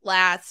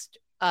last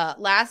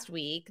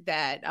week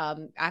that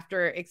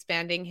after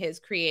expanding his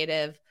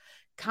creative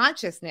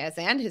consciousness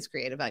and his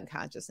creative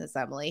unconsciousness,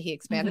 Emily. He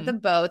expanded them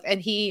both, and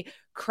he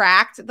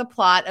cracked the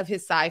plot of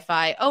his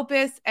sci-fi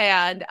opus.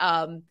 And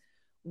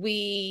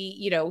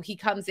he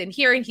comes in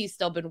here and he's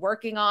still been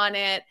working on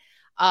it.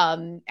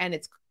 And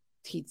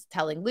he's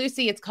telling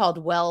Lucy it's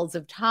called Wells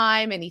of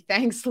Time, and he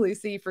thanks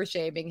Lucy for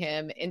shaming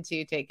him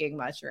into taking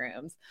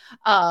mushrooms.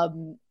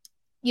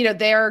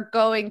 They're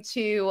going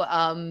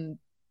to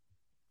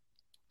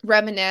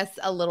reminisce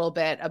a little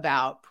bit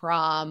about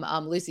prom.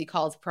 Lucy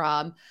calls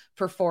prom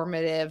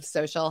performative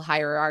social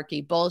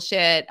hierarchy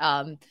bullshit.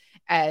 Roman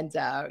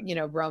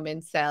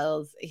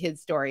tells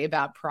his story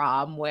about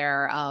prom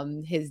where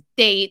his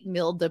date,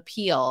 Milda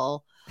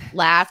Peel,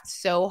 laughed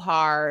so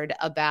hard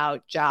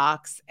about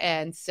jocks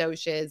and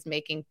socias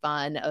making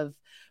fun of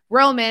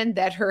Roman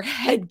that her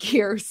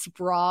headgear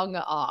sprung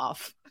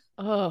off.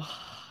 Oh,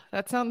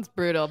 that sounds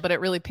brutal, but it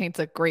really paints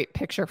a great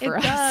picture for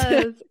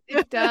us.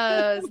 It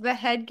does. The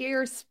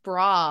headgear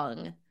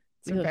sprung.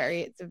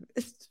 It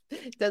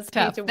does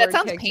paint a word that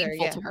sounds picture.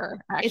 painful to her,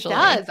 actually. It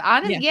does.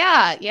 Honestly,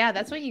 yeah.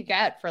 That's what you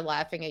get for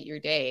laughing at your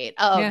date.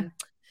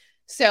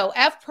 So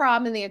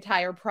F-prom and the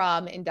entire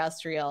prom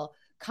industrial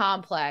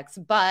complex,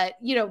 but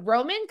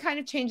Roman kind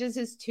of changes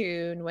his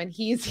tune when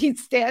he's in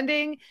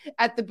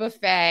the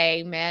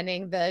buffet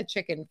manning the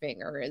chicken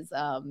fingers.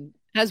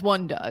 As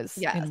one does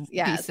in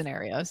yes. these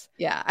scenarios.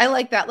 Yeah, I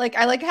like that. Like,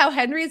 I like how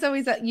Henry's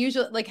always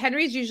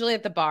Henry's usually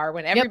at the bar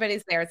when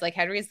everybody's there. It's like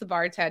Henry's the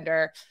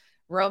bartender.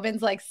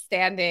 Roman's like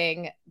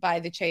standing by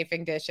the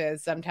chafing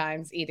dishes,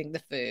 sometimes eating the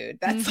food.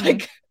 That's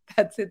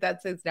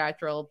that's his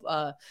natural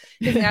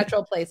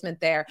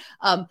placement there.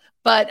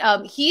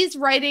 But he's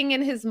writing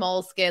in his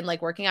moleskin,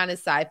 like working on his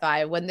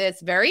sci-fi, when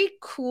this very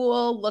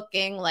cool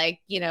looking,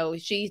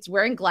 she's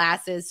wearing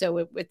glasses,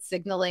 so it's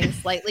signaling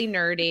slightly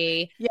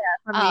nerdy. Yeah,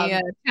 from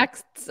the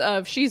texts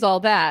of She's All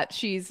That.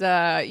 She's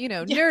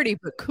nerdy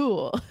but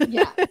cool.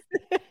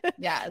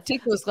 Yeah.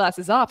 Take those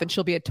glasses off and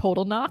she'll be a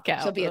total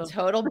knockout. She'll be a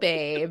total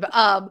babe.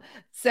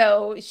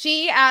 So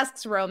she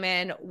asks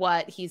Roman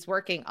what he's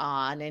working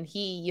on, and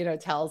he,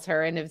 tells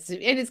her, and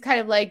it's kind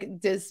of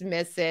like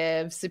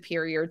dismissive,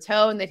 superior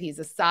tone that he's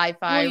a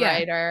sci-fi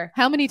writer.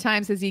 How many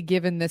times has he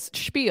given this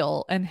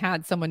spiel and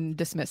had someone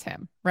dismiss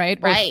him, right?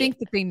 Or think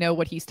that they know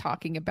what he's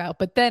talking about,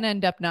 but then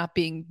end up not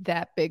being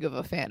that big of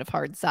a fan of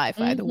hard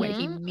sci-fi the way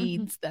he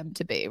needs them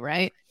to be,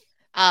 right?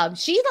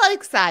 She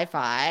likes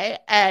sci-fi,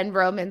 and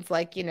Roman's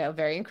like,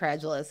 very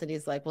incredulous, and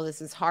he's like, well, this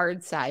is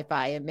hard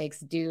sci-fi. It makes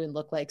Dune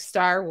look like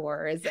Star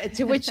Wars.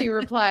 To which she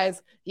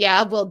replies,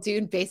 yeah, well,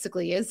 Dune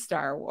basically is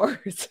Star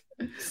Wars.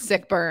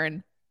 Sick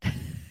burn.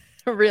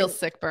 A real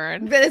sick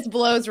burn. This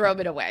blows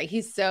Roman away.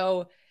 He's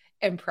so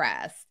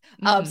impressed.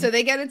 So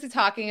they get into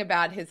talking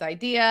about his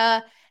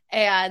idea,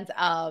 and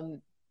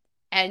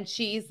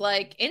she's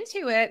like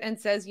into it and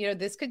says,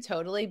 this could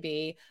totally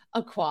be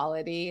a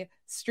quality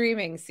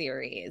streaming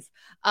series.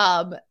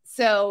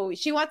 So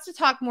she wants to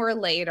talk more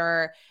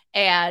later,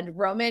 and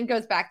Roman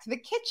goes back to the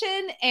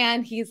kitchen,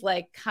 and he's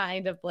like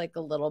kind of like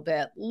a little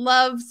bit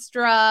love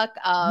struck.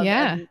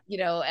 And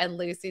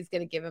Lucy's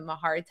going to give him a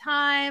hard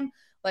time,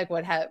 like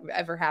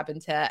whatever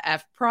happened to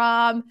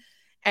F-prom.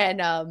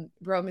 And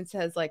Roman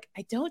says, like,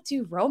 I don't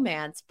do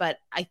romance, but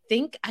I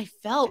think I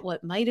felt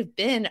what might have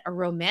been a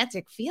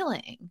romantic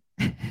feeling.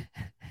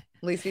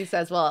 Lucy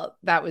says, well,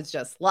 that was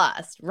just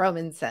lust.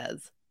 Roman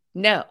says,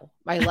 no,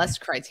 my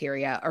lust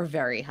criteria are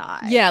very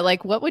high. Yeah,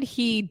 like what would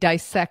he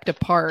dissect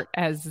apart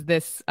as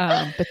this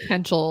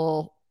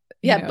potential...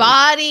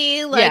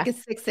 body, like a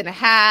 6.5.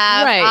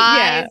 Right.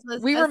 Eyes,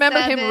 we remember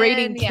 7, him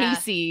rating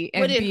Casey.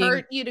 And would it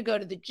hurt you to go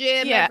to the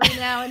gym every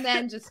now and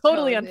then? Just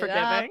totally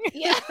unforgiving.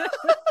 Yeah.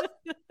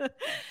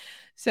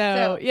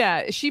 So,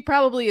 she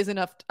probably isn't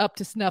up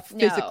to snuff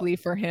physically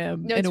for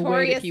him.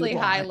 Notoriously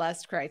high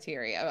lust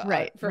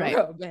criteria for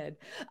Roman.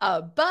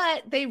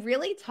 But they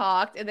really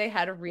talked, and they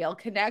had a real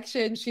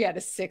connection. She had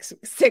a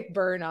sick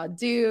burn on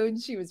Dune.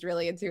 She was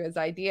really into his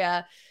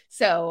idea.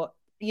 So,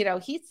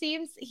 he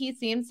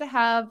seems to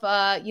have,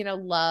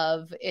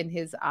 love in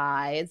his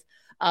eyes.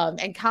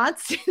 And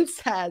Constance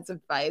has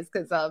advice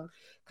because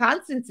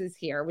Constance is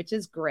here, which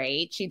is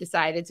great. She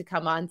decided to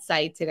come on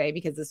site today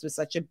because this was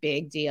such a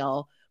big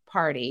deal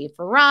party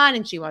for Ron,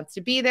 and she wants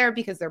to be there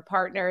because they're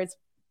partners.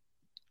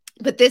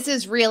 But this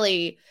is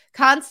really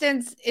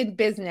Constance in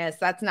business.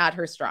 That's not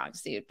her strong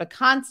suit, but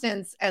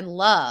Constance and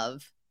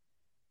love,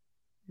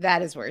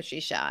 that is where she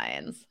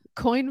shines.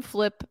 Coin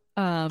flip.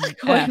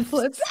 Coin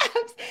flips.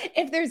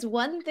 If there's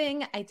one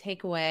thing I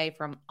take away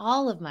from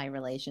all of my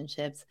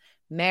relationships,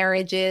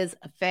 marriages,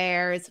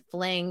 affairs,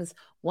 flings,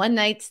 one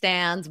night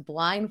stands,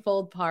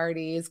 blindfold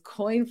parties,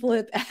 coin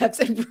flip F's,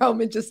 and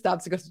Roman just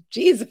stops and goes,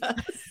 Jesus.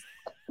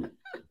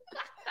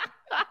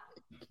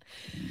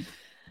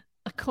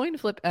 A coin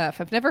flip F.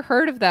 I've never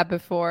heard of that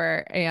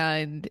before,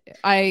 and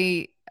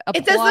I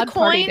applaud does the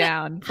Party coin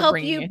Down for help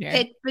bringing you it here.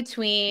 pick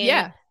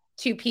between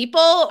two people,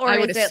 or I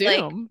would is it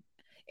assume. like,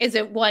 is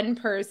it one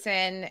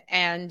person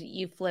and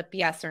you flip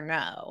yes or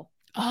no?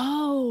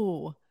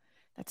 Oh,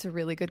 that's a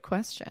really good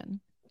question.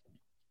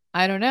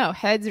 I don't know.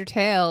 Heads or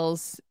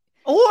tails?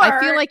 Or I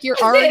feel like you're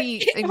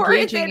already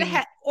engaging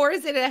or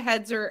is it a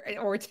heads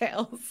or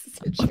tails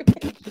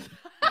situation?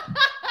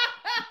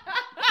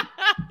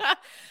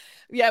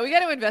 Yeah, we got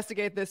to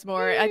investigate this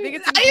more. I think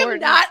it's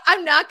important.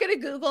 I'm not going to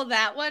Google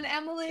that one,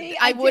 Emily.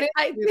 I wouldn't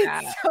I do did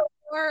that. so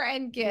more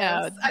and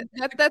gifts.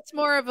 No, that's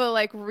more of a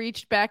like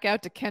reach back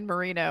out to Ken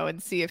Marino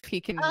and see if he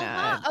can.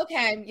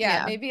 Okay,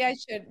 yeah, maybe I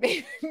should.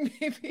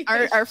 Maybe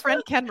our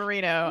friend Ken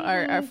Marino,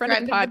 our friend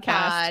of the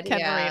podcast, Ken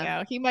yeah.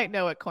 Marino, he might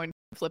know what coin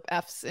flip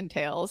F's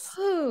entails.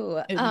 Ooh,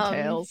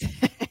 entails.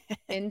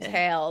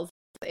 Entails.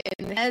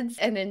 In heads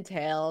and in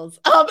tails.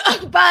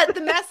 But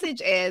the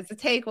message is, the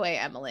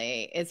takeaway,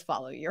 Emily, is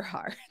follow your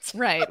heart.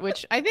 Right,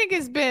 which I think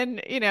has been,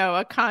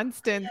 a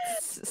constant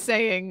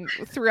saying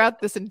throughout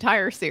this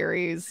entire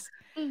series.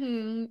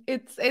 Mm-hmm.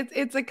 It's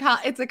a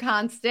constant.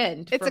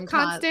 It's a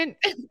constant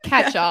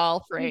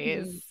catch-all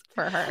phrase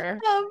for her.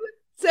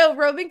 So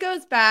Roman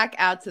goes back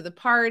out to the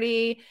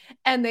party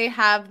and they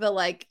have the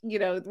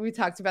we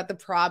talked about the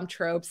prom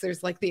tropes.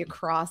 There's like the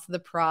across the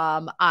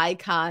prom eye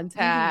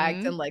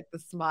contact and like the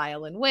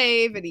smile and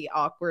wave, and he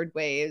awkward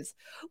waves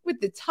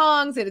with the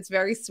tongues, and it's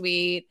very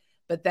sweet.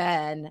 But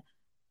then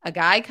a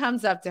guy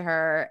comes up to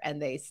her and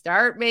they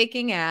start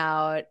making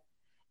out,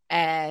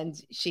 and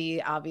she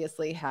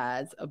obviously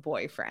has a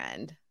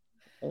boyfriend.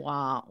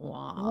 Wah,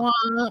 wah.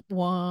 Wah,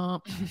 wah.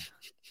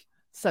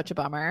 Such a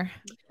bummer.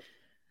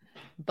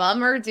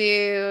 Bummer,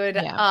 dude.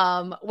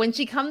 Yeah. When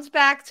she comes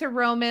back to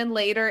Roman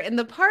later in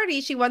the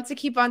party, she wants to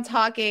keep on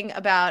talking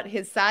about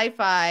his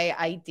sci-fi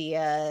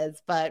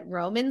ideas, but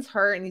Roman's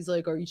hurt and he's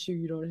like, "Are you sure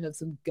you don't have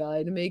some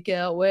guy to make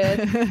out with?"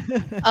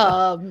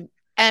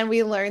 And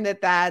we learn that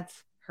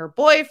that's her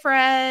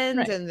boyfriend,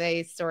 right. And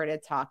they sort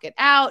of talk it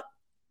out.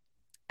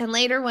 And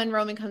later when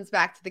Roman comes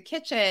back to the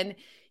kitchen,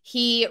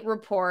 he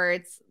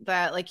reports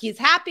that he's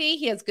happy.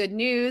 He has good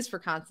news for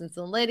Constance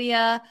and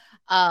Lydia.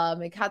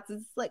 And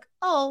Constance is like,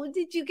 "Oh,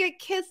 did you get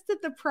kissed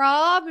at the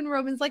prom?" And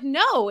Roman's like,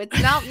 "No,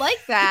 it's not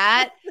like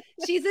that."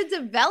 She's a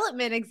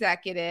development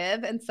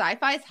executive and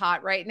sci-fi's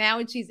hot right now.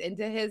 And she's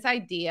into his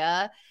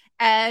idea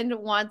and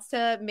wants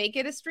to make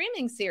it a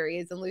streaming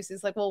series. And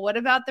Lucy's like, "Well, what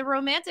about the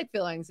romantic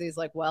feelings?" And he's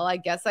like, "Well, I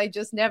guess I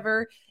just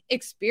never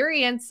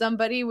experienced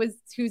somebody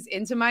who's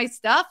into my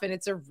stuff. And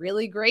it's a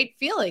really great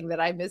feeling that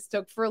I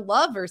mistook for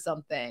love or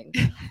something."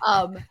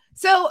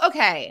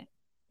 Okay.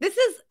 This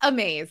is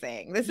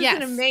amazing. This is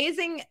an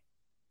amazing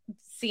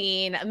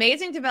scene,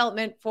 amazing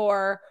development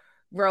for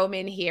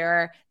Roman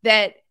here,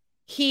 that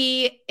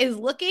he is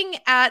looking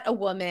at a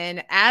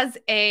woman as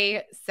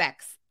a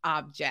sex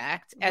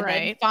object and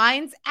then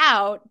finds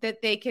out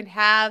that they can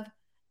have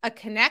a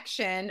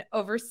connection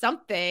over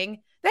something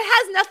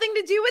that has nothing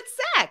to do with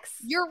sex.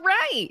 You're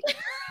right.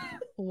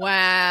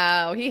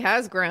 Wow, he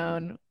has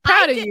grown.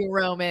 Proud of you,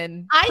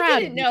 Roman. I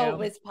didn't know it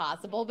was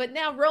possible, but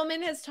now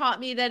Roman has taught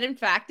me that in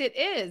fact it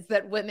is,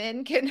 that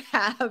women can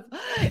have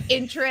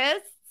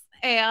interests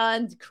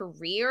and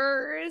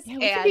careers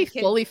and be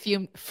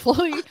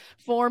fully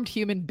formed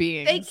human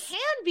beings. They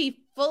can be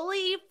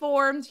fully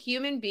formed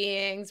human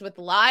beings with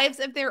lives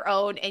of their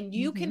own, and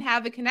you can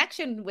have a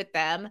connection with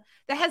them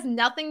that has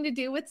nothing to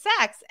do with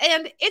sex,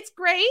 and it's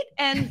great.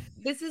 And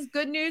this is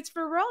good news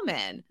for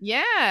Roman.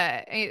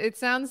 Yeah, it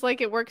sounds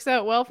like it works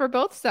out well for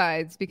both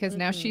sides, because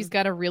now she's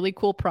got a really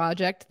cool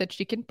project that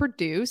she can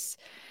produce.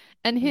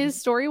 And his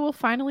story will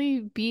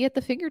finally be at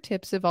the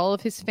fingertips of all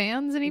of his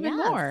fans and even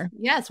more.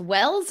 Yes.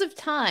 Wells of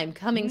Time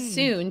coming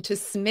soon to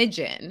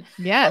Smidgen.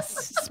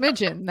 Yes.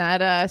 Smidgen,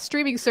 that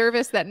streaming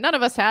service that none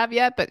of us have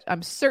yet, but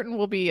I'm certain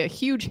will be a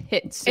huge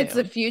hit soon. It's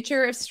the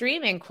future of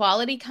streaming.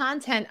 Quality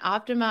content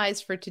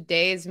optimized for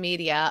today's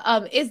media.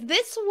 Is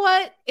this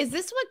what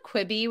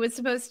Quibi was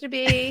supposed to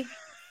be?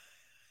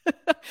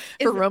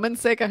 For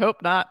Roman's sake, I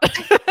hope not.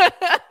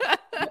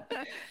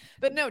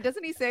 But no,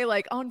 doesn't he say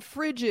on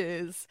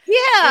fridges?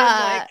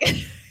 Yeah.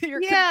 Your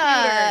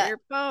computer, your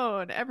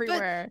phone,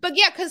 everywhere. But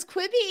yeah, because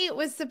Quibi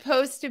was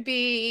supposed to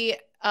be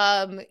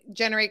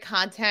generate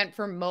content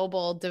for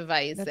mobile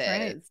devices.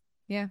 That's right.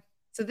 Yeah.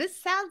 So this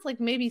sounds like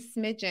maybe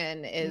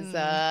Smidgen is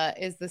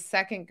the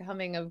second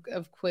coming of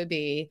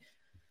Quibi.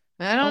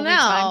 I don't know.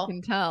 Time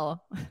can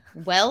tell.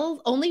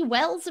 Well, only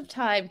wells of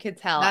time can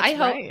tell.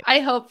 I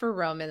hope for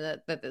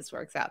Roman that this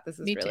works out. This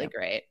is really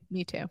great.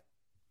 Me too.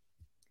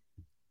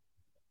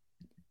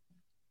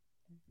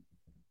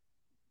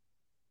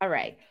 All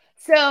right.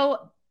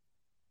 So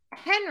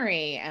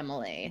Henry,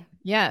 Emily.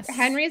 Yes.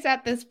 Henry's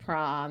at this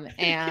prom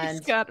and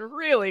he's got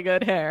really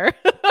good hair.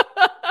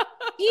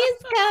 He's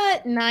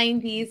got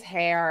 90s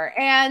hair,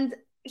 and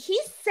he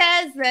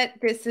says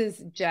that this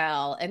is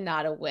gel and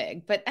not a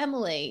wig. But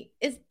Emily,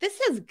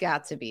 this has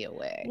got to be a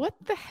wig. What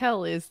the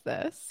hell is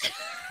this?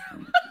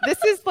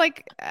 This is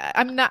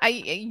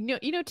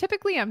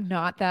typically I'm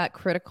not that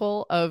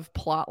critical of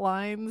plot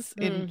lines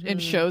in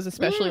shows,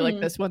 especially like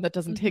this one that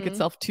doesn't take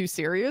itself too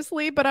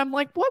seriously. But I'm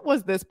like, what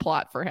was this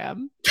plot for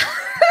him?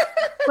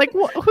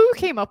 Who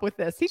came up with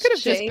this? He could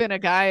have just been a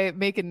guy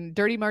making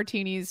dirty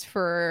martinis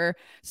for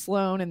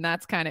Sloane, and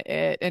that's kind of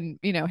it. And,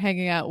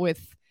 hanging out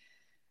with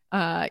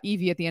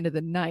Evie at the end of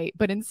the night,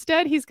 but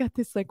instead he's got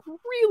this like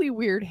really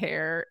weird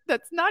hair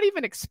that's not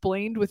even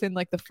explained within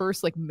like the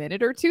first like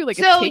minute or two. Like,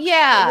 so it takes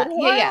yeah. a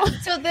while.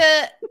 So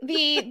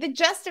the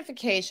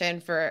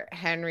justification for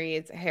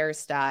Henry's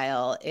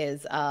hairstyle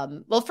is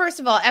well, first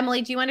of all,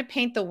 Emily, do you want to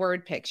paint the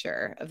word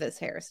picture of this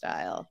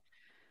hairstyle?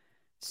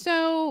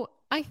 So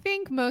I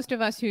think most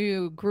of us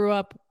who grew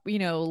up,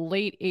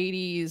 late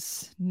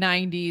 80s,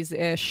 90s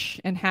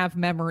ish, and have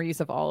memories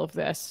of all of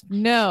this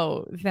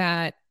know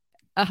that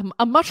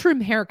a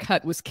mushroom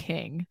haircut was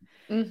king.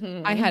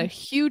 Mm-hmm. I had a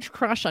huge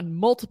crush on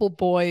multiple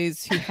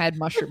boys who had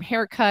mushroom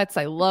haircuts.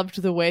 I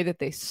loved the way that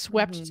they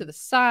swept to the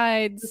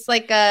sides. It's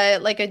like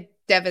a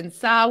Devon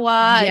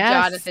Sawa, Yes.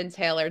 Jonathan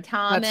Taylor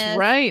Thomas. That's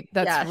right.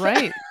 That's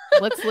right.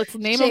 Let's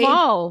name them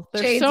all.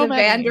 There's Shades so of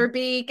many.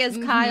 Vanderbeek, as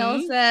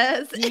Kyle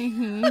says.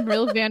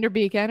 Real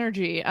Vanderbeek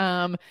energy.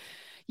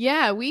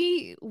 Yeah,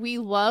 we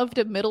loved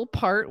a middle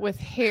part with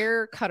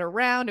hair cut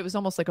around. It was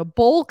almost like a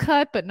bowl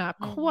cut, but not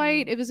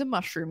quite. It was a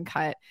mushroom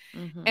cut.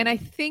 And I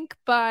think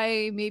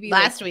by maybe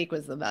last week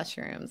was the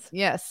mushrooms.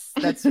 Yes,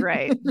 that's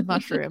right.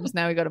 Mushrooms.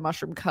 Now we go to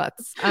mushroom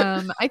cuts.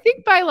 I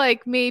think by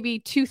like maybe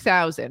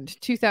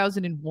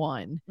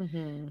 2001,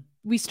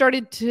 we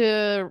started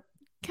to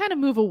kind of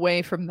move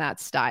away from that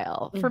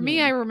style. For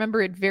me, I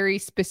remember it very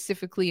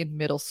specifically in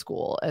middle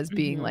school as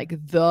being like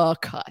the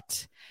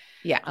cut.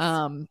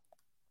 Yeah.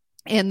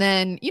 And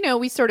then,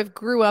 we sort of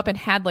grew up and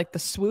had like the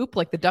swoop,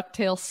 like the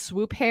ducktail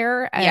swoop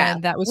hair.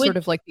 And that was sort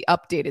of like the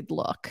updated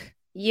look.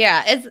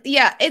 Yeah.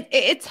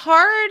 It's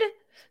hard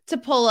to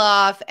pull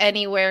off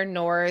anywhere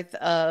north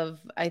of,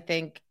 I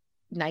think,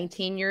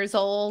 19 years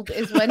old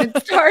is when it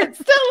starts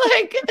to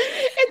like,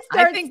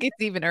 I think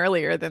it's even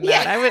earlier than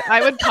that.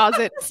 I would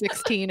posit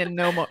 16 and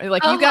no more.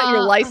 Like you got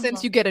your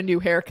license, you get a new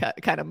haircut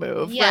kind of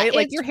move, right?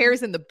 Like your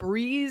hair's in the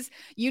breeze.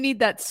 You need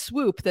that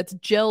swoop that's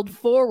gelled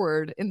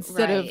forward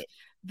instead of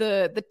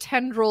the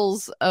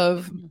tendrils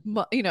of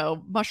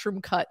mushroom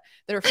cut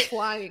that are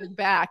flying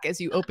back as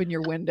you open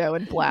your window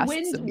and blast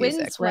some music,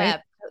 windswept,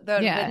 right?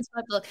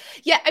 Windswept look.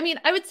 Yeah, I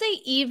mean, I would say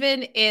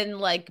even in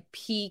like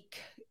peak,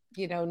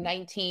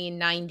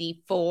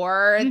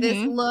 1994,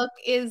 this look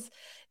is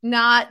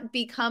not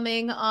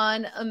becoming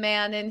on a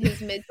man in his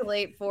mid to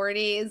late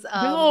 40s.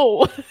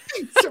 No,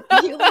 it's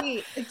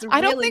really I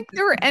don't think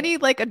there were any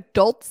like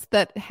adults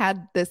that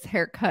had this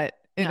haircut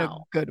in a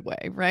good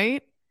way,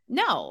 right?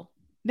 No,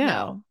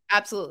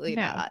 absolutely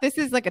not. This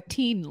is like a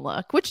teen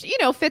look, which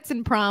fits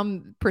in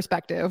prom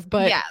perspective,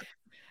 but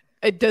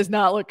it does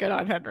not look good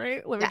on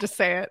Henry. Let me just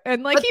say it.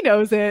 And like he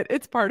knows it.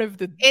 It's part of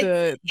the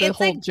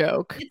whole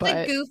joke. It's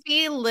a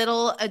goofy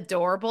little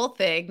adorable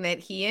thing that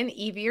he and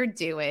Evie are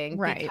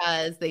doing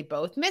because they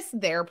both missed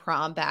their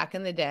prom back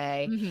in the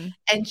day.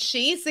 And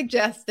she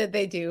suggested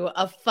they do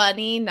a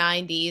funny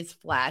 90s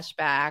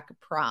flashback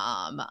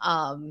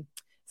prom.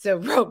 So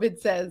Robin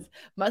says,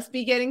 must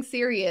be getting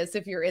serious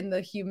if you're in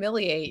the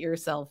humiliate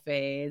yourself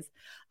phase.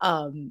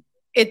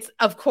 It's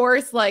of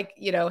course like,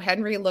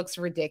 Henry looks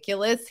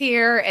ridiculous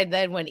here. And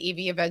then when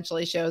Evie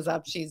eventually shows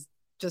up, she's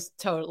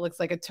just looks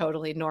like a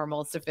totally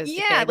normal,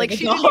 sophisticated. Yeah, like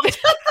she didn't even...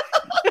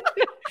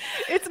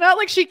 It's not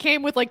like she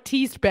came with like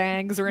teased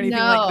bangs or anything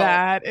like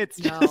that. It's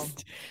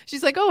just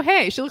she's like, oh,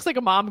 hey, she looks like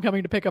a mom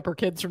coming to pick up her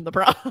kids from the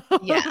prom.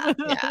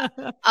 Yeah.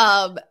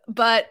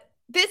 But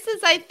this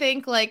is, I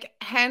think, like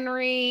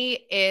Henry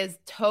is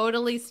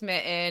totally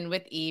smitten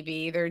with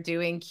Evie. They're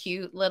doing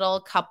cute little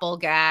couple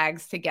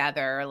gags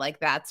together. Like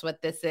that's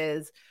what this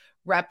is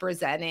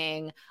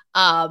representing.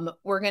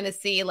 We're going to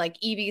see like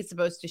Evie's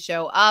supposed to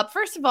show up.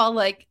 First of all,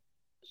 like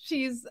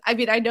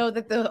I know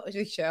that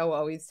the show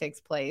always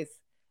takes place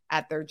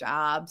at their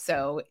job.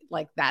 So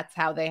like that's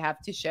how they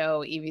have to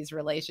show Evie's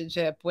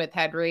relationship with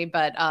Henry.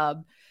 But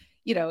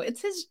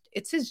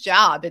it's his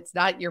job. It's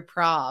not your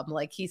prom.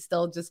 Like he's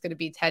still just going to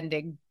be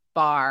tending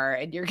bar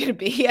and you're going to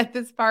be at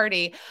this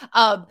party.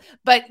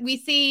 But we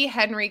see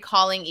Henry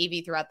calling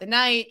Evie throughout the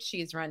night.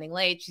 She's running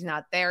late. She's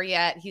not there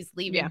yet. He's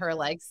leaving her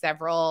like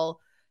several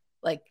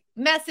like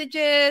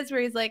messages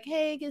where he's like,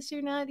 hey, guess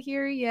you're not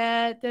here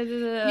yet. Da, da,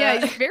 da. Yeah,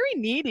 he's very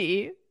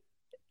needy.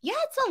 Yeah,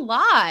 it's a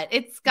lot.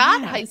 It's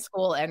got high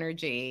school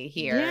energy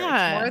here.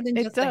 Yeah, it's more than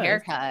just a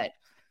haircut.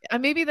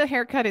 Maybe the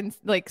haircut and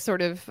like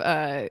sort of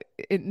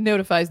it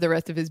notifies the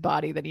rest of his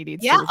body that he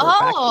needs to revert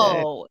back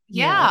to,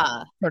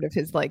 sort of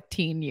his like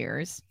teen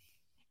years.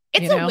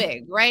 It's a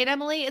wig, right,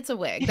 Emily? It's a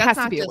wig. That's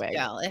not just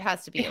gel. It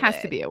has to be. It has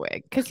to be a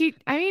wig because he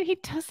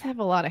does have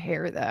a lot of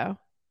hair though.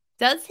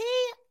 Does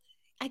he?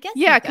 I guess.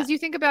 Yeah, because you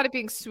think about it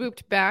being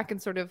swooped back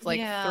and sort of like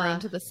thrown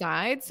to the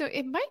side, so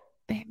it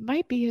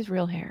might be his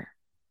real hair.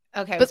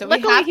 Okay, but so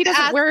luckily he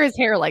doesn't wear his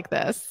hair like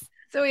this.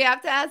 So we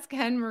have to ask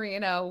Ken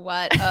Marino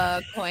what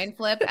a coin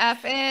flip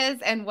F is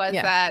and was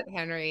that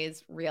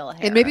Henry's real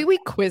hair. And maybe we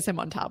quiz him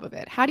on top of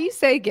it. How do you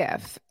say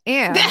GIF?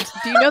 And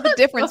do you know the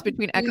difference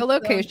between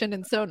echolocation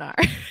and sonar?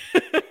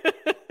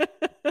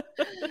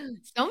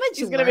 So much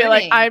He's going to be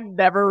like, I'm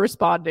never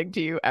responding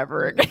to you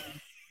ever again.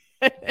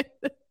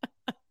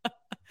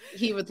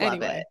 He would love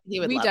Anyway, it. He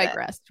would we love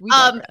digressed. it. We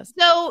digressed.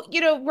 So,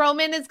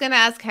 Roman is going to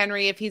ask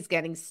Henry if he's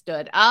getting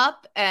stood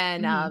up.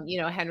 And,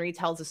 Henry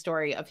tells a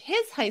story of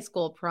his high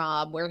school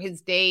prom where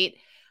his dates,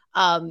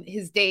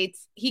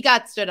 he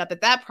got stood up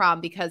at that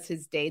prom because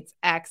his date's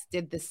ex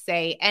did the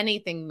say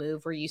anything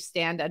move where you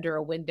stand under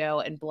a window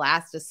and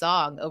blast a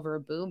song over a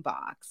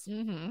boombox.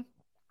 Mm-hmm.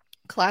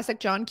 Classic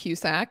John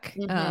Cusack.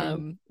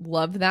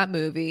 Love that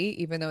movie,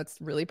 even though it's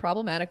really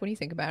problematic when you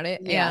think about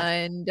it. Yeah.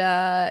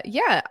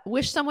 And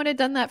wish someone had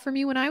done that for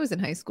me when I was in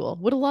high school.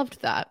 Would have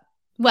loved that.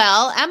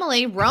 Well,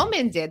 Emily,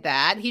 Roman did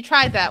that. He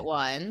tried that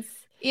once.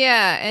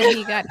 Yeah, and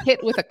he got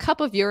hit with a cup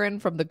of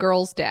urine from the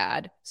girl's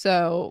dad.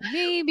 So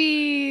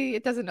maybe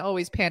it doesn't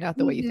always pan out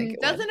the way you think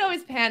it doesn't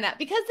always pan out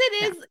because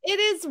it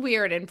is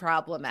weird and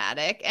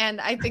problematic.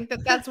 And I think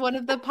that's one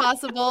of the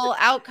possible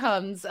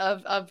outcomes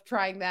of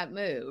trying that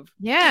move.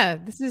 Yeah,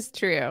 this is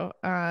true.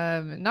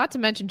 Not to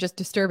mention just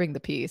disturbing the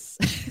peace.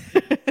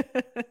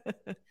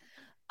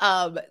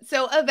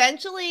 So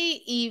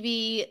eventually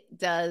Evie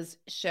does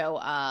show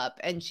up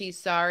and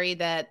she's sorry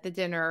that the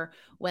dinner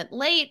went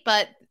late,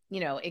 but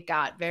it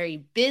got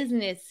very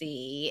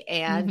businessy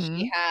and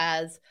she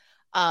has,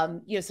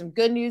 some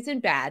good news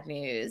and bad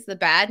news. The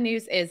bad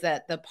news is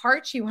that the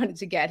part she wanted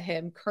to get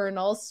him,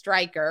 Colonel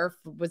Stryker,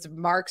 was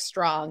Mark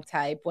Strong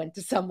type, went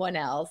to someone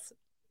else,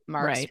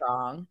 Mark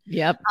Strong.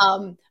 Yep.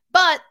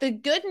 But the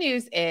good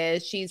news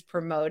is she's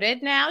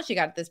promoted now. She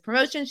got this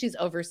promotion. She's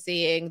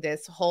overseeing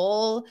this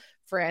whole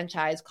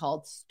franchise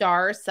called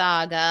Star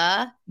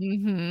Saga.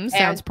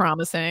 Sounds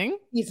promising.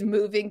 He's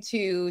moving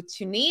to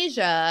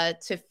Tunisia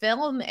to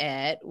film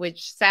it,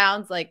 which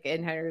sounds like,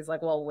 and Henry's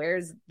like, well,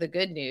 where's the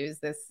good news?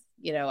 This,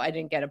 I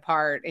didn't get a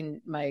part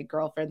in my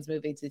girlfriend's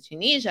moving to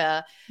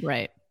Tunisia.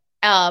 Right.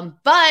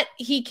 But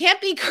he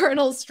can't be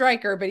Colonel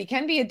Stryker, but he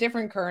can be a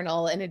different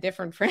colonel in a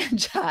different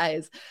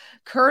franchise,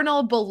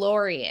 Colonel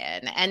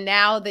Balorian. And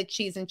now that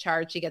she's in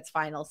charge, she gets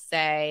final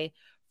say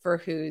for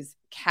who's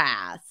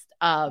cast.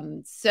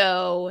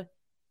 So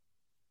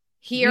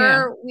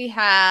here we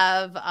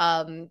have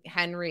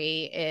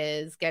Henry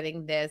is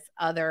getting this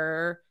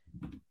other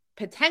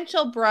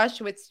potential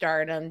brush with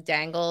stardom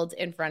dangled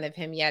in front of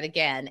him yet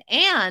again.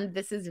 And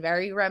this is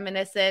very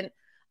reminiscent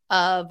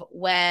of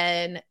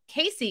when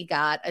Casey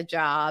got a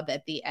job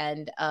at the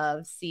end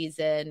of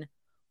season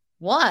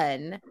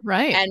 1,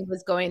 right, and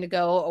was going to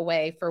go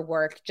away for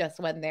work just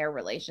when their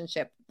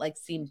relationship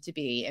seemed to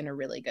be in a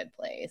really good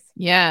place.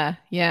 Yeah.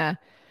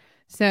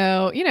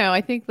 So,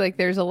 I think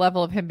there's a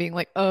level of him being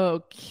like,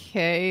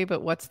 okay,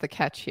 but what's the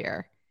catch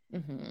here?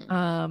 Is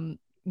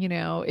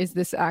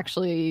this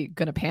actually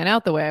going to pan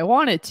out the way I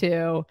want it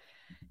to?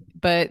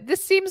 But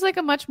this seems like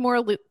a much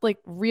more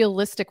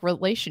realistic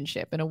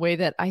relationship in a way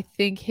that I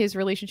think his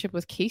relationship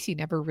with Casey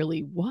never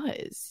really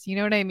was. You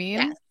know what I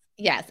mean?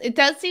 Yes. It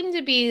does seem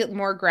to be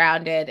more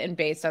grounded and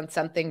based on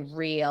something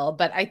real.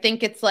 But I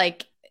think it's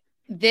seems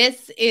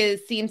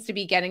to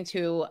be getting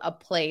to a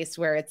place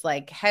where it's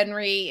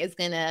Henry is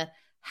going to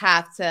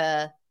have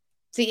to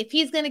see if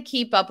he's going to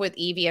keep up with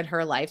Evie and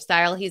her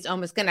lifestyle. He's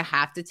almost going to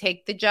have to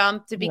take the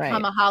jump to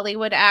become a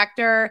Hollywood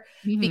actor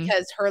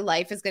because her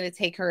life is going to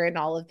take her in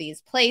all of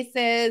these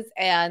places.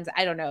 And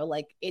I don't know,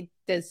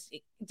 does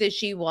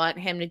she want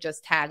him to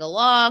just tag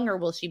along, or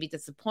will she be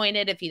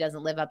disappointed if he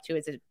doesn't live up to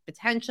his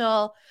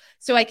potential?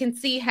 So I can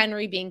see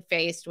Henry being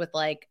faced with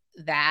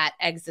that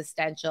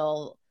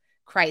existential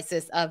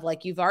crisis of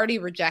you've already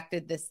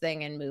rejected this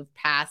thing and moved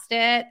past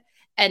it.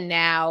 And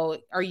now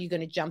are you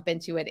going to jump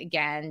into it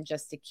again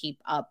just to keep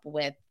up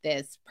with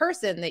this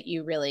person that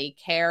you really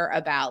care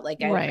about?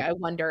 I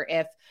wonder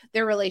if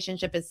their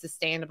relationship is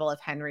sustainable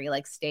if Henry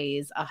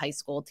stays a high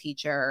school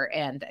teacher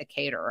and a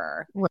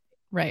caterer.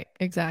 Right.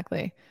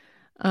 Exactly.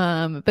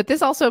 But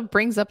this also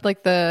brings up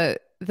the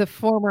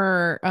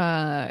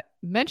former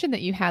mention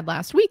that you had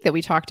last week that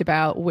we talked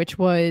about, which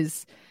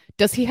was,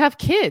 does he have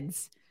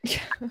kids? I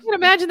can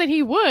imagine that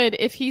he would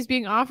if he's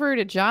being offered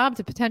a job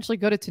to potentially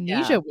go to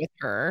Tunisia with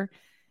her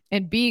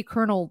and be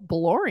Colonel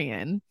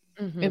Balorian.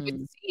 It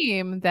would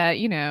seem that,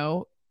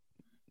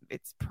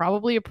 it's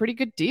probably a pretty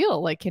good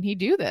deal. Can he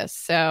do this?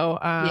 So,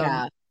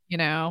 why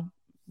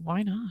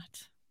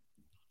not?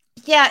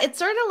 Yeah, it's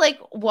sort of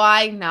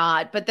why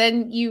not? But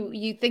then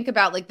you think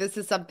about this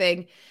is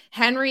something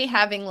Henry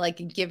having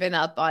given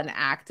up on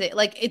acting.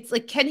 It's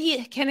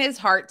can his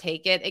heart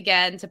take it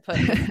again to put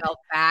himself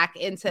back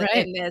into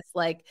in this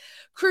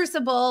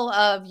crucible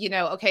of,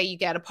 okay, you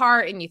get a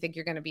part and you think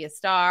you're going to be a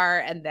star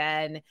and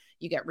then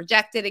you get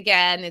rejected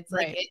again. It's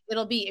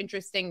it'll be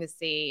interesting to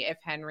see if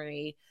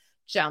Henry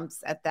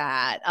jumps at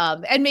that.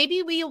 And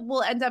maybe we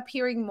will end up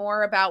hearing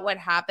more about what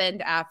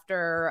happened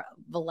after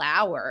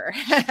Valauer,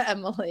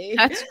 Emily.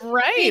 That's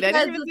right. Because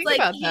I didn't even think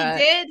about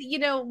that. He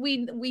did,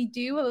 we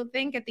do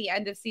think at the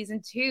end of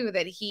season 2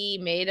 that he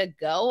made a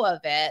go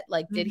of it.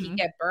 Did he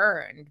get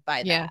burned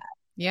by that?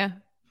 Yeah.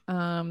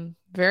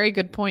 Very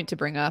good point to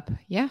bring up.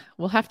 Yeah.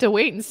 We'll have to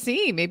wait and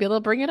see. Maybe they'll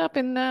bring it up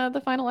in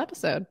the final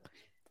episode.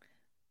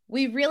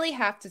 We really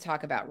have to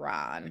talk about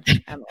Ron,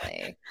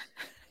 Emily.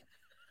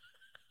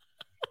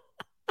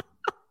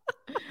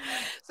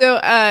 So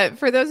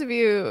for those of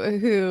you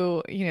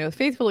who,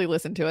 faithfully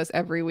listen to us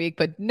every week,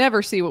 but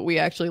never see what we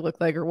actually look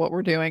like or what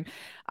we're doing,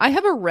 I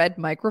have a red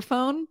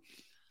microphone.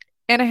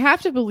 And I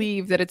have to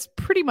believe that it's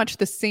pretty much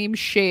the same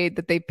shade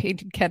that they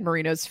painted Ken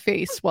Marino's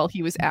face while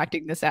he was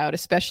acting this out,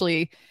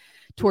 especially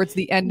towards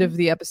the end of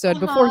the episode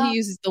before he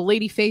uses the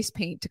lady face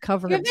paint to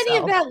cover you have himself. any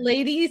of that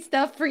lady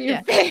stuff for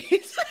your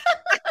face?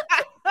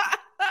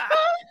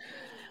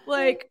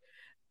 Like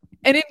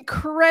an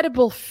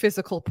incredible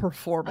physical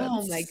performance.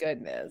 Oh my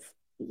goodness.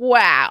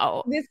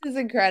 Wow. This is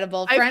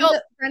incredible. I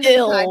felt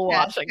ill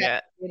watching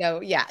it.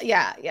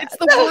 Yeah. It's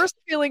the worst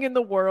feeling in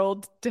the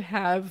world to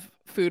have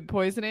food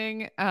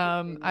poisoning.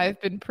 I've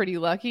been pretty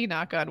lucky,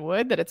 knock on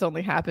wood, that it's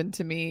only happened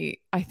to me,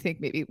 I think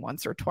maybe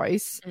once or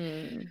twice.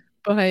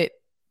 But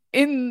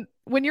when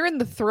you're in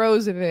the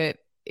throes of it,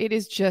 it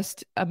is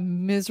just a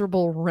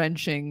miserable,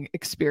 wrenching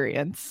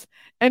experience.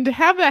 And to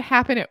have that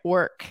happen at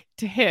work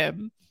to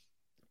him,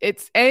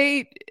 it's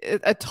a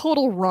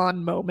total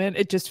Ron moment.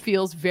 It just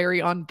feels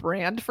very on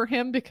brand for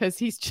him because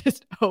he's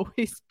just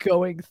always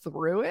going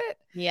through it.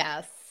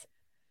 Yes.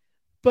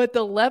 But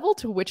the level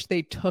to which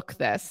they took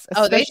this,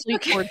 especially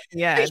towards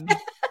the end.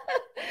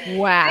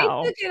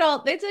 Wow.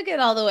 They took it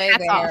all the way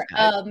there.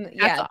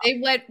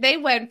 They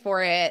went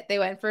for it. They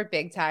went for it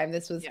big time.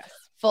 This was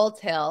full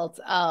tilt.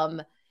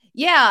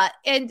 Yeah.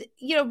 And,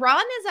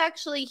 Ron is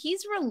actually,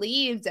 he's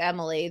relieved,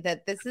 Emily,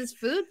 that this is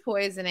food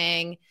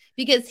poisoning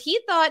because he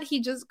thought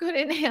he just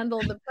couldn't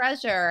handle the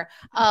pressure.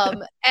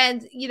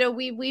 And,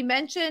 we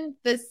mentioned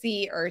the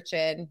sea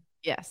urchin.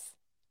 Yes.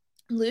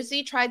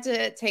 Lucy tried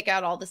to take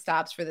out all the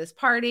stops for this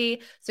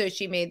party. So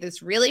she made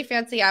this really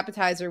fancy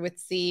appetizer with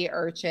sea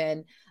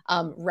urchin,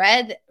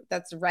 red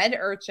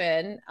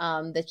urchin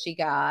that she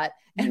got.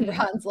 And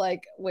Ron's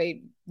like,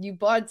 wait, you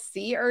bought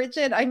sea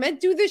urchin? I meant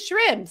do the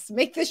shrimps,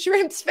 make the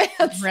shrimps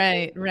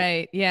fancy.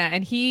 Right. Yeah.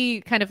 And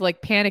he kind of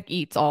like panic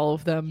eats all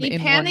of them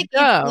in one eats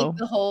go.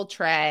 the whole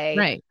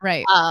tray.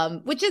 Right.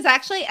 Which is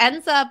actually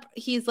ends up,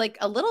 he's like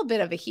a little bit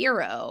of a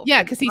hero.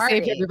 Yeah, because he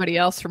saved everybody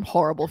else from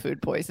horrible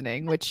food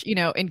poisoning, which,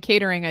 in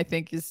catering, I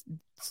think is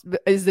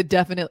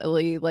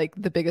definitely like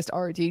the biggest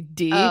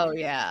RDD. Oh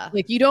yeah.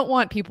 Like you don't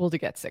want people to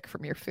get sick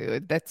from your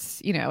food.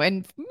 That's,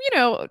 9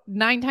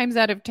 times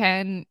out of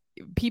 10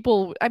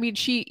 people,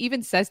 she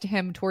even says to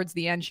him towards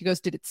the end, she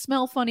goes, did it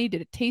smell funny?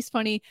 Did it taste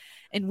funny?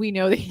 And we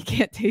know that he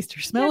can't taste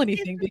or smell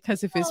anything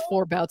because of his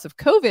 4 bouts of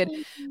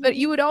COVID. But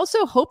you would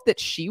also hope that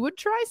she would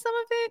try some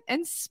of it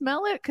and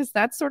smell it, because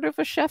that's sort of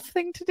a chef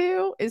thing to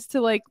do, is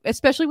to like,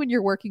 especially when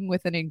you're working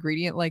with an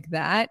ingredient like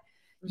that,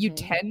 you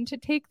tend to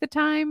take the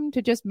time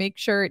to just make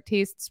sure it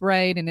tastes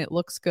right and it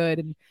looks good.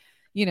 And,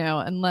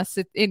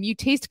 and you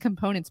taste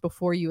components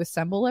before you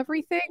assemble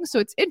everything. So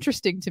it's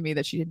interesting to me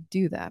that she didn't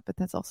do that, but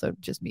that's also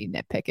just me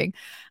nitpicking.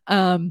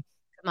 Come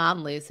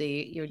on,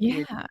 Lucy.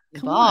 You're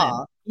come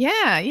on.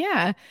 Yeah.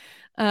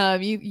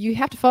 You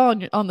have to fall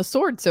on the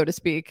sword, so to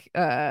speak.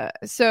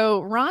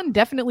 So Ron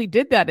definitely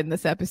did that in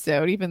this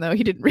episode, even though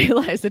he didn't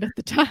realize it at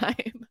the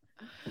time.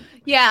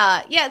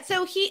 Yeah.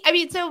 So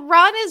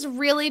Ron is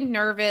really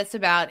nervous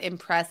about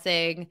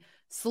impressing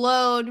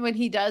Sloane when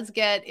he does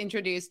get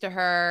introduced to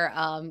her.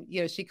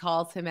 She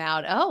calls him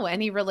out. Oh,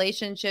 any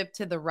relationship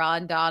to the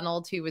Ron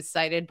Donald who was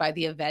cited by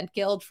the Event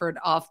Guild for an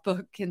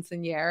off-book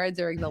quinceañera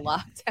during the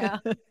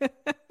lockdown?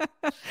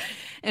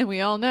 And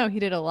we all know he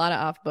did a lot of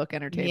off-book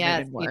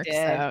entertainment and work. He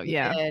did. So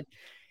yeah. He did.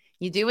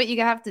 You do what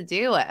you have to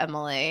do,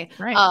 Emily.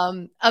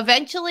 Right.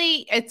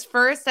 Eventually, it's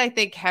first, I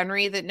think,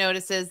 Henry that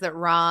notices that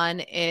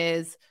Ron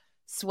is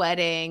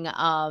sweating,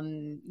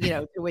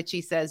 to which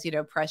he says,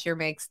 pressure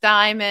makes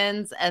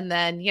diamonds. And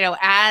then,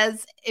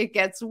 as it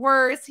gets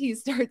worse, he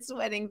starts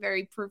sweating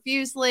very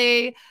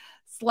profusely,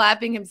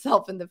 slapping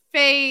himself in the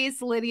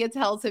face. Lydia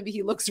tells him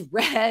he looks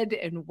red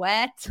and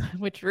wet,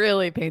 which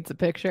really paints a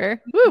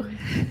picture. Woo.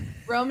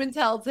 Roman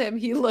tells him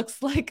he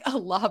looks like a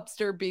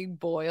lobster being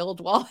boiled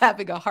while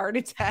having a heart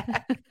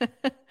attack.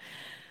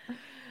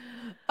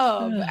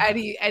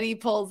 And he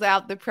pulls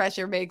out the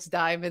pressure makes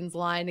diamonds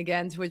line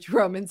again, to which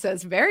Roman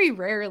says very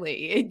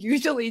rarely. It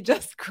usually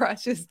just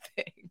crushes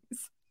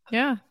things.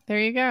 Yeah, there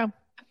you go.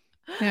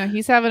 Yeah,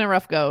 he's having a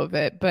rough go of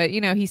it, but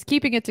he's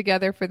keeping it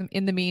together for them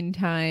in the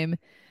meantime.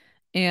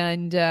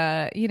 And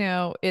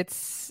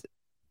it's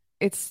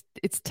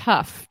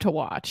tough to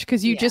watch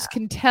because you just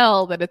can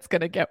tell that it's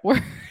going to get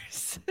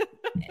worse.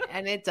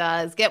 And it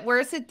does get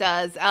worse. It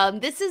does.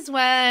 This is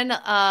when,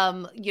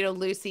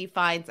 Lucy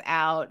finds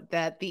out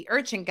that the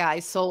urchin guy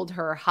sold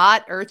her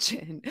hot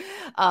urchin.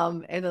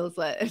 And it was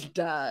like,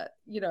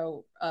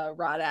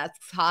 Rod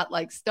asks, hot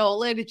like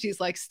stolen? And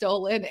she's like,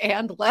 stolen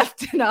and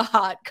left in a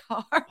hot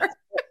car.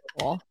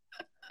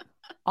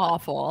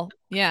 Awful.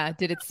 Yeah.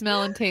 Did it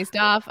smell and taste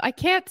off? I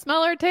can't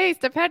smell or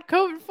taste. I've had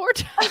COVID 4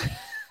 times.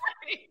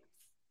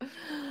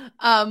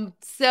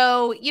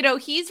 So,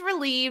 he's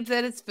relieved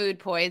that it's food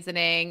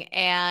poisoning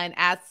and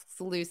asks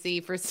Lucy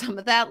for some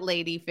of that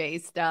lady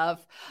face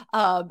stuff.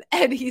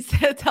 And he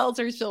tells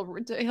her he's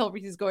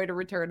going to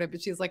return it,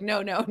 but she's like,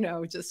 no,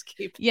 just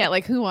keep it. Yeah,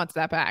 like who wants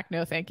that back?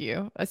 No, thank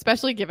you.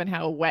 Especially given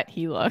how wet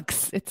he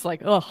looks. It's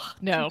like, oh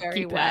no, very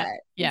keep wet. that.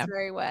 Yeah, it's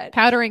very wet.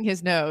 Powdering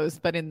his nose,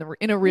 but in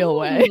a real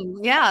way.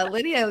 Yeah,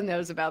 Lydia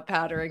knows about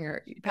powdering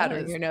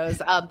your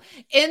nose.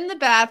 In the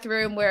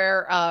bathroom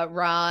where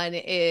Ron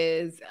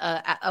is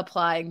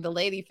applying the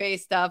lady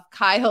face stuff,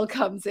 Kyle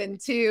comes in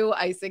too,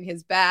 icing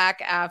his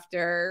back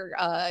after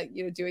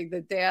doing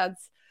the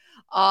dance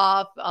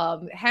off.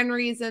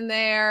 Henry's in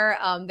there.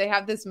 They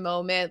have this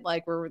moment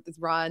like where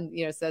Ron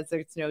says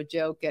there's no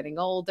joke getting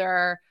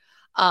older.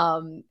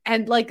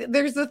 And like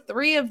there's the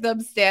three of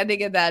them standing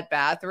in that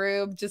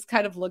bathroom just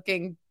kind of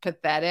looking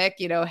pathetic.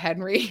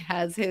 Henry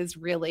has his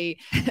really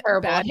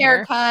terrible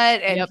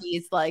haircut and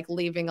he's like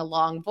leaving a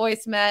long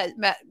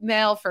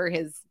voicemail for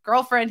his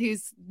girlfriend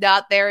who's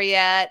not there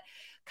yet.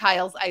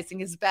 Kyle's icing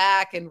his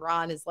back and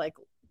Ron is like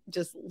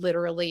just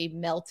literally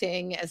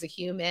melting as a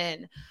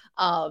human.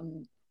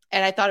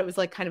 And I thought it was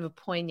like kind of a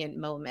poignant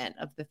moment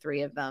of the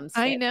three of them.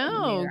 I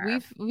know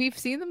we've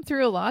seen them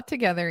through a lot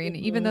together, and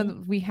even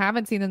though we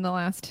haven't seen them in the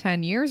last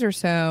 10 years or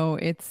so,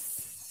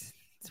 it's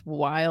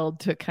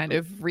wild to kind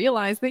of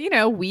realize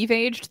that we've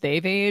aged,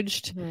 they've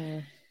aged,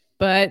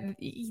 but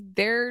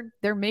they're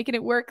making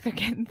it work. They're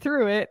getting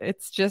through it.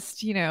 It's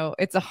just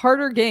it's a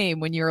harder game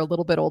when you're a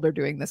little bit older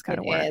doing this kind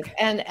of work.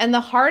 And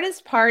the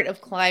hardest part of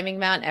climbing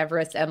Mount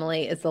Everest,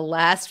 Emily, is the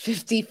last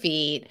 50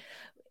 feet.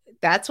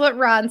 That's what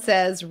Ron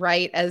says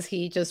right as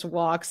he just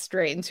walks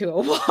straight into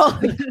a wall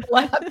and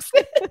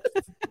collapses.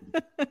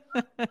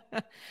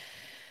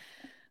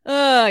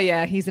 Oh,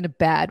 yeah. He's in a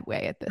bad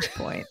way at this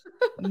point.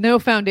 No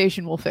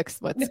foundation will fix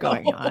what's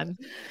going on.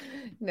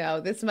 No,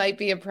 this might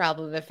be a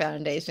problem the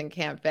foundation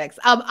can't fix.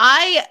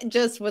 I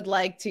just would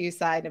like to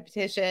sign a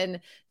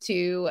petition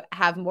to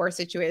have more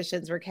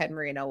situations where Ken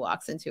Marino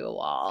walks into a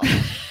wall.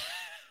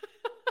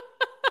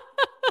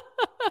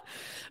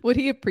 Would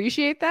he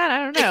appreciate that?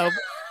 I don't know.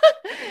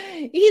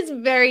 He's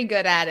very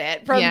good at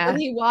it. From when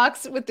he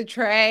walks with the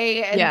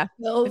tray and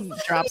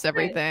drops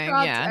everything.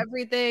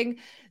 Everything.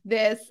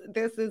 This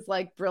is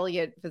like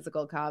brilliant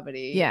physical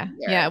comedy.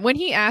 Yeah. When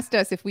he asked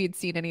us if we had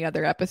seen any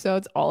other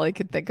episodes, all I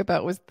could think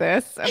about was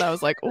this, and I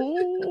was like,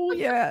 "Oh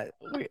yeah,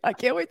 I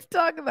can't wait to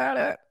talk about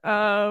it."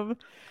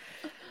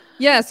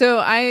 So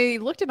I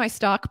looked at my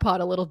stock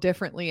pot a little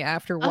differently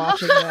after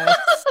watching this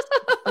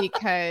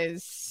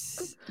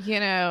because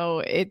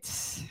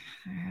it's.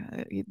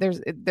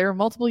 There are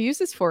multiple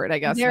uses for it, I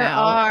guess.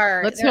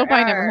 Let's hope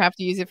I never have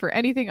to use it for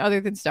anything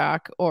other than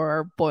stock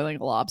or boiling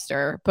a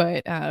lobster.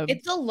 But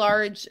it's a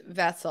large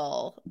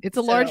vessel. It's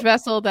a large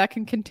vessel that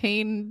can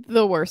contain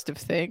the worst of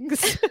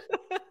things.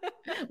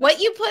 What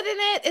you put in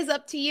it is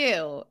up to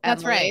you.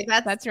 That's Emily.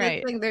 right. That's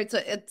right.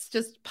 It's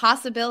just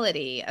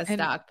possibility, a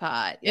stock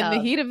pot. In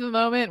the heat of the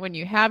moment when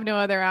you have no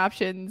other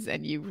options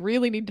and you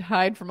really need to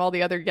hide from all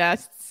the other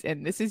guests,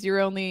 and this is your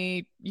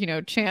only,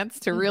 chance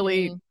to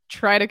really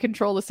try to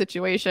control the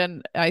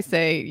situation, I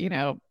say,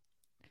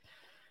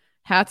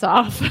 hats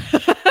off.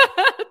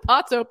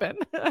 Pots open.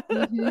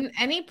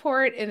 Any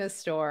port in a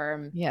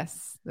storm.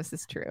 Yes, this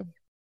is true.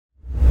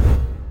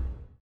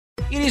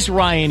 It is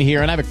Ryan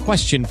here, and I have a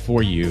question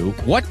for you.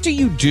 What do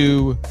you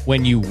do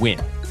when you win?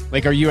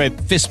 Like, are you a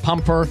fist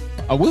pumper,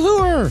 a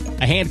woohooer,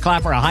 a hand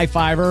clapper, a high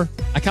fiver?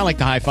 I kind of like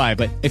the high five,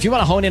 but if you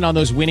want to hone in on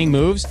those winning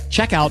moves,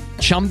 check out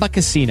Chumba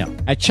Casino.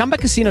 At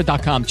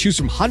ChumbaCasino.com, choose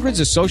from hundreds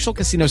of social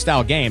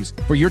casino-style games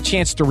for your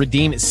chance to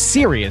redeem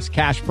serious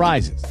cash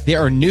prizes. There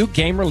are new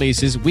game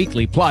releases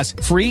weekly, plus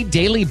free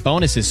daily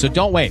bonuses. So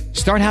don't wait.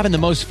 Start having the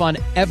most fun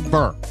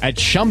ever at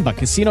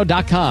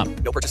ChumbaCasino.com.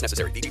 No purchase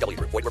necessary. VGW.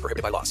 Void where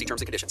prohibited by law. See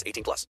terms and conditions.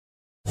 18+.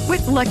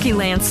 With Lucky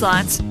Land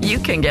Slots, you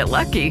can get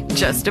lucky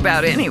just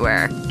about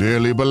anywhere.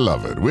 Dearly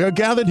beloved, we are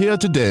gathered here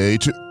today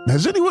to...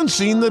 Has anyone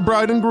seen the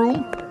bride and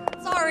groom?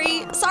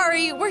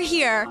 Sorry, we're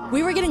here.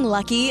 We were getting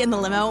lucky in the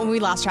limo and we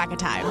lost track of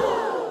time.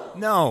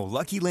 No,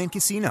 Lucky Land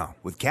Casino,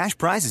 with cash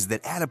prizes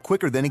that add up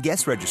quicker than a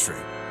guest registry.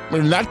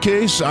 In that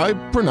case, I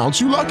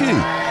pronounce you lucky.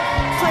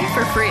 Play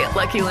for free at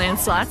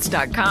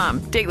LuckyLandSlots.com.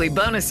 Daily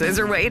bonuses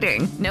are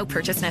waiting. No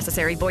purchase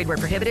necessary. Void where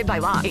prohibited by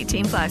law.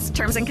 18+.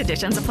 Terms and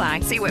conditions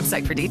apply. See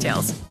website for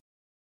details.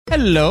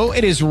 Hello,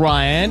 it is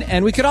Ryan,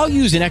 and we could all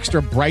use an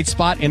extra bright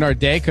spot in our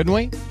day, couldn't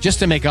we? Just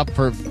to make up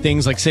for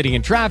things like sitting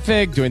in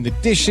traffic, doing the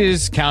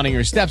dishes, counting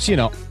your steps,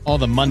 all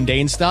the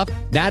mundane stuff.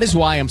 That is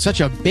why I'm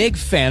such a big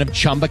fan of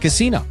Chumba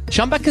Casino.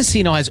 Chumba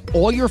Casino has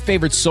all your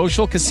favorite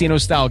social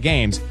casino-style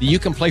games that you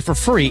can play for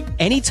free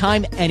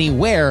anytime,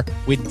 anywhere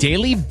with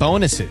daily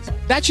bonuses.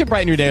 That should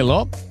brighten your day a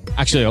little.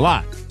 Actually, a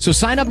lot. So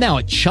sign up now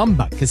at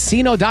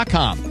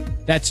ChumbaCasino.com.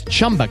 That's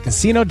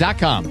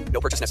ChumbaCasino.com.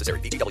 No purchase necessary.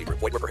 VGW.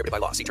 Void where prohibited by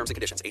law. See terms and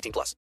conditions.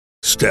 18+.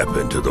 Step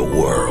into the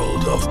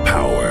world of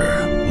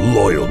power,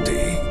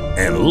 loyalty,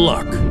 and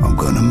luck. I'm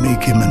gonna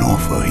make him an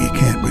offer he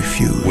can't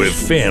refuse. With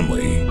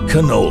family,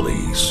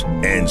 cannolis,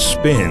 and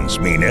spins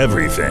mean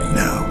everything.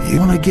 Now, you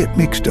wanna get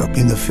mixed up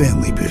in the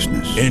family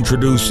business.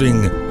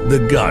 Introducing The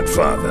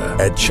Godfather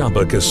at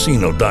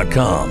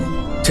ChumbaCasino.com.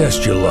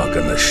 Test your luck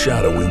in the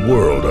shadowy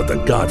world of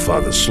The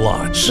Godfather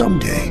slot.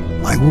 Someday,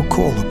 I will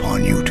call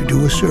upon you to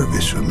do a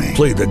service for me.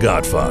 Play The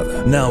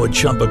Godfather, now at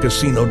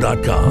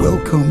ChumbaCasino.com.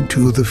 Welcome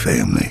to the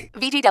family.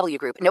 VGW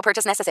Group. No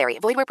purchase necessary.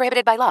 Void where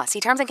prohibited by law. See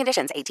terms and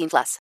conditions.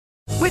 18+.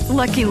 With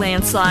Lucky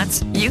Land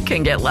Slots, you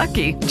can get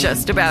lucky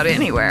just about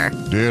anywhere.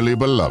 Dearly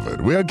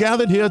beloved, we are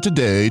gathered here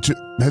today to...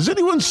 Has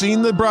anyone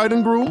seen the bride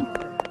and groom?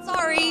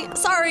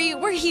 Sorry,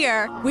 we're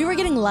here. We were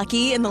getting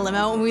lucky in the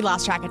limo and we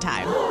lost track of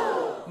time.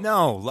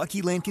 No,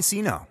 Lucky Land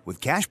Casino, with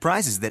cash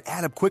prizes that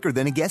add up quicker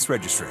than a guest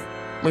registry.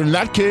 In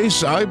that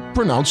case, I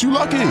pronounce you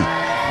lucky.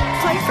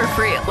 Play for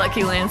free at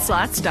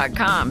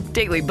LuckyLandSlots.com.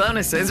 Daily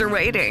bonuses are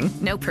waiting.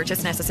 No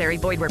purchase necessary.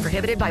 Void where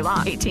prohibited by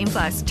law.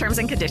 18+. Terms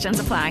and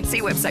conditions apply.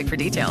 See website for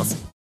details.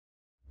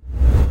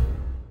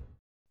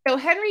 So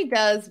Henry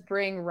does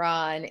bring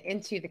Ron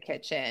into the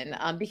kitchen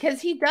because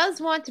he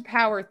does want to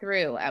power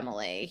through,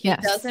 Emily. He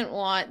doesn't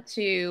want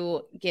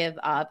to give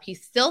up. He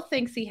still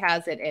thinks he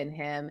has it in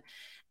him.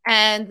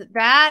 And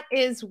that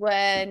is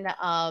when,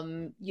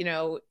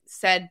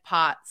 said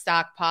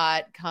stock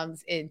pot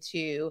comes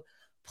into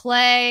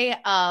play.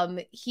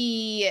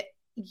 He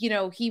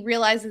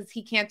realizes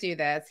he can't do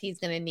this. He's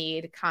going to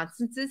need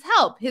Constance's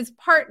help, his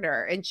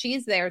partner. And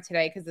she's there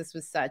today because this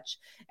was such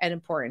an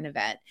important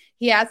event.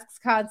 He asks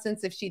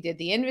Constance if she did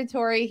the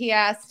inventory.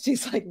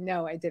 She's like,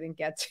 no, I didn't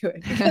get to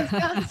it. Because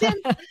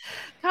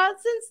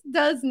Constance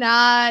does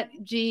not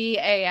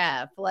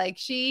GAF. Like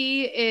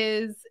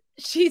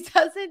she's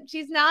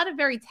not a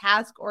very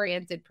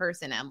task-oriented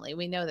person, Emily.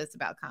 We know this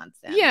about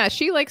Constance. Yeah,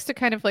 she likes to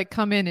kind of like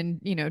come in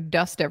and,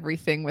 dust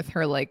everything with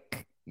her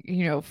like,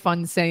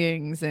 fun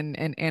sayings and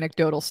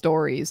anecdotal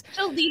stories.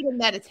 She'll lead a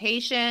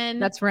meditation.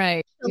 That's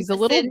right. She's a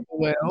little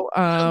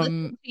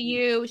woo.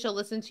 She'll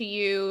listen to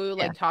you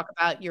like talk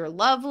about your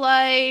love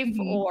life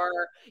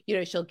or,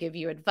 she'll give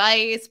you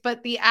advice.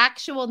 But the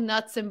actual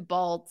nuts and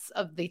bolts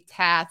of the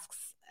tasks,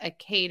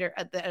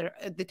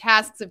 the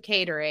tasks of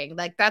catering,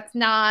 like that's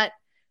not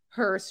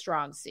her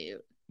strong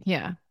suit.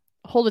 Yeah.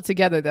 Hold it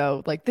together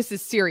though. Like this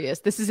is serious.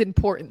 This is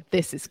important.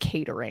 This is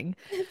catering.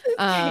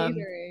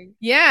 Catering.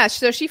 Yeah.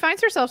 So she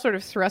finds herself sort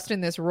of thrust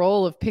in this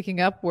role of picking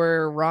up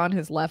where Ron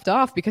has left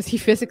off because he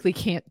physically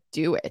can't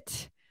do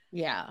it.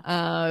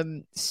 Yeah.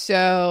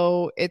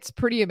 So it's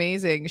pretty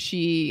amazing.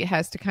 She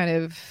has to kind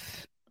of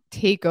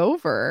take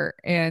over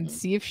and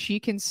see if she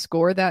can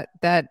score that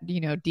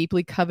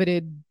deeply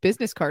coveted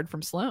business card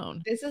from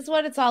Sloan. This is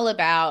what it's all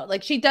about.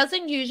 Like she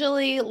doesn't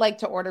usually like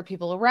to order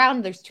people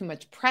around. There's too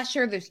much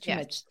pressure. There's too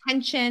much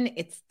tension.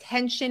 It's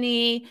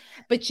tensiony,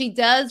 but she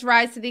does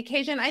rise to the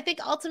occasion. I think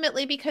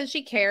ultimately because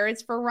she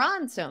cares for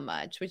Ron so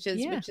much, which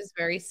is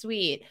very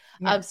sweet.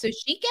 Yeah. So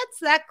she gets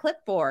that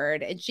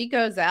clipboard and she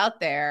goes out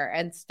there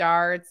and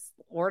starts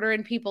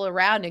ordering people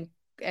around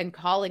and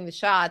calling the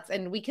shots.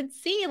 And we can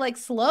see like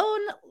Sloan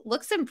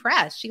looks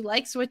impressed. She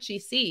likes what she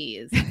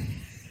sees.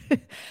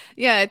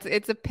 Yeah,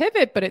 it's a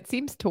pivot, but it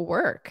seems to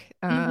work,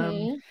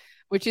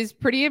 which is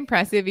pretty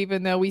impressive,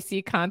 even though we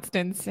see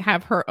Constance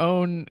have her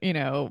own,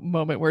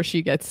 moment where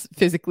she gets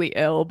physically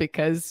ill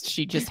because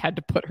she just had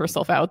to put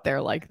herself out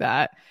there like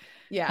that.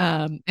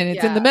 Yeah. And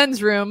it's in the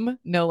men's room,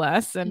 no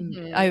less.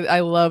 And I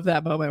love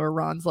that moment where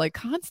Ron's like,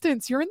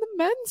 Constance, you're in the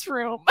men's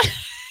room.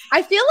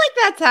 I feel like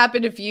that's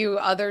happened a few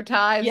other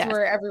times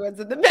where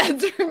everyone's in the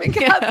men's room and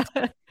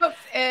comes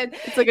in.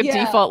 It's like a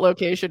default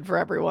location for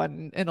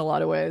everyone in a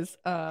lot of ways.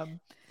 But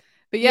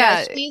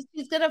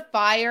she's gonna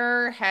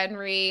fire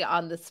Henry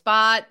on the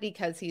spot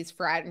because he's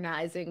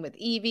fraternizing with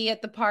Evie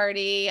at the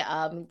party.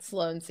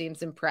 Sloan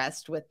seems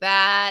impressed with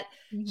that.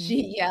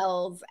 She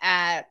yells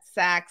at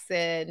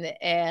Saxon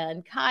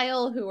and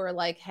Kyle, who are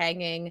like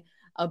hanging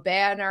a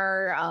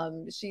banner.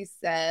 She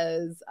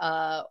says,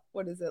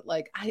 what is it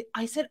like?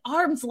 I said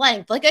arm's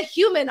length, like a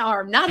human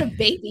arm, not a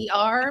baby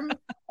arm.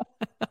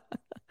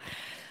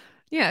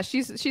 Yeah,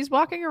 she's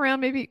walking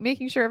around, maybe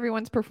making sure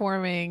everyone's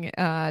performing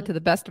to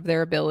the best of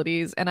their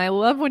abilities. And I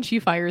love when she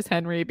fires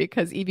Henry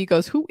because Evie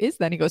goes, "Who is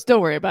that?" And he goes,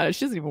 "Don't worry about it.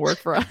 She doesn't even work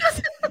for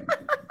us."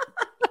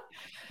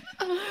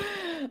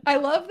 I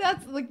love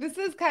that. Like, this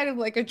is kind of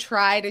like a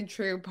tried and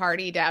true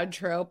party down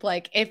trope.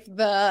 Like if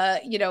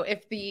the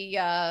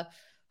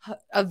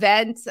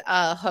event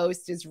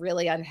host is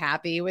really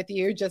unhappy with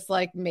you, just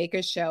like make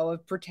a show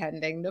of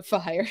pretending to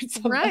fire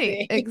somebody.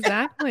 Right,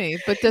 exactly.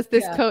 But does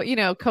this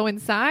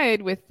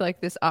coincide with like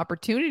this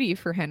opportunity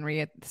for Henry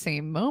at the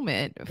same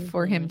moment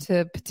for him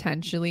to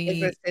potentially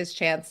is this his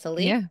chance to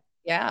leave?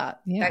 Yeah,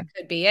 that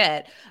could be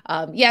it.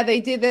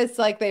 They do this,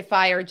 like they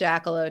fire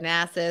Jackal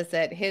Onassis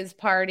at his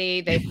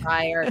party. They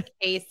fire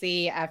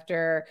Casey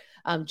after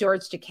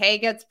George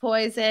Takei gets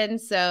poisoned.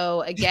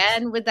 So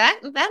again, with that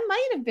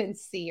might have been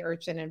sea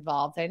urchin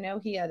involved. I know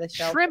he had a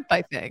shellfish. Shrimp,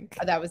 I think.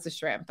 Oh, that was a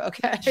shrimp.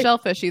 Okay.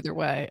 Shellfish either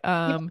way.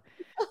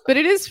 But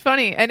it is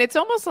funny. And it's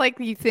almost like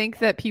you think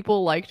that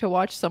people like to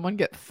watch someone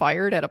get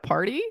fired at a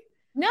party.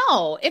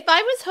 No, if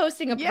I was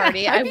hosting a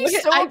party, I'd be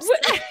so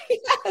upset.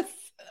 Yes.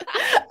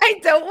 I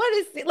don't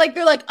want to see, like,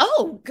 they're like,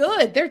 oh,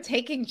 good, they're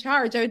taking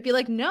charge. I would be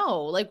like,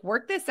 no, like,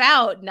 work this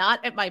out,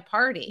 not at my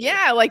party.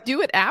 Yeah, like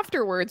do it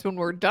afterwards when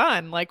we're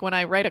done. Like when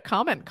I write a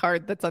comment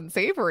card that's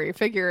unsavory,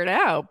 figure it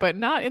out, but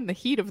not in the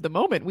heat of the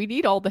moment. We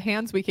need all the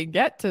hands we can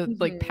get to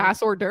like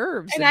pass hors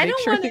d'oeuvres and make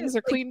sure things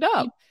are cleaned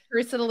up.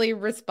 Personally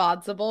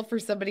responsible for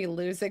somebody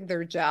losing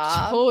their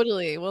job.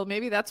 Totally. Well,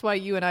 maybe that's why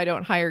you and I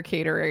don't hire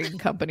catering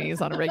companies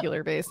on a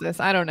regular basis.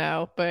 I don't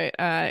know, but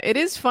it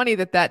is funny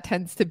that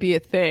tends to be a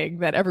thing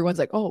that everyone's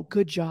like, "Oh,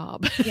 good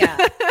job." Yeah,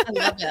 I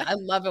love it. I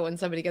love it when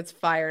somebody gets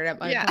fired at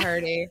my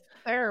party.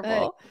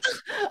 Terrible.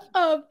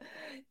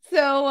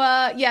 So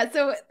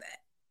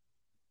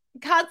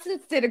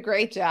Constance did a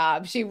great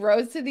job. She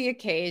rose to the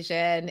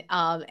occasion,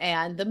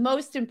 and the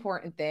most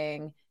important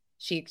thing,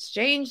 she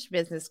exchanged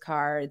business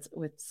cards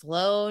with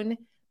Sloane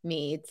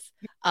Meets.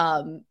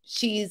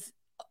 She's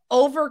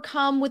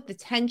overcome with the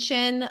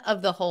tension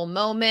of the whole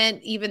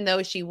moment, even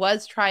though she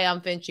was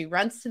triumphant. She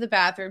runs to the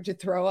bathroom to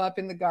throw up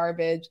in the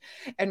garbage,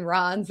 and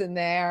Ron's in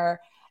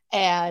there.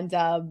 And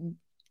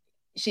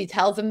she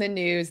tells him the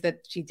news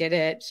that she did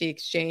it. She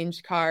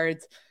exchanged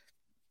cards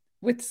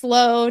with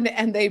Sloane,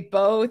 and they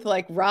both,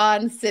 like,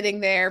 Ron sitting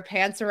there,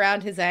 pants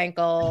around his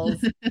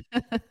ankles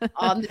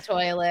on the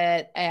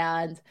toilet,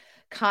 and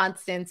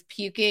Constance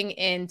puking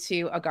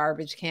into a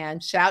garbage can,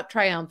 shout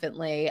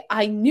triumphantly,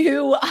 I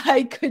knew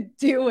I could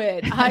do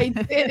it. I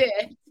did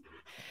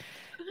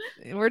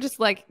it. We're just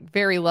like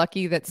very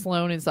lucky that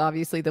Sloane is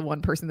obviously the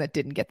one person that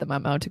didn't get the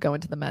memo to go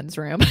into the men's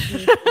room.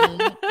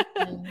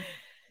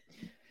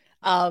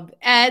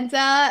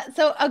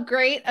 So a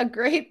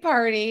great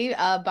party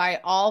by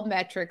all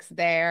metrics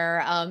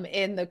there.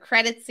 In the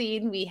credit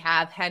scene, we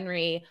have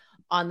Henry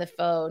on the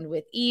phone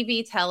with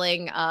Evie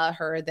telling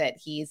her that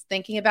he's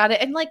thinking about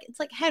it. And like, it's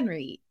like,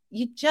 Henry,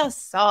 you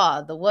just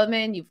saw the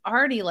woman. You've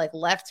already like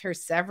left her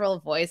several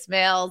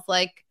voicemails.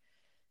 Like,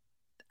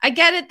 I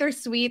get it. They're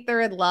sweet.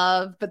 They're in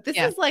love. But this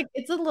is like,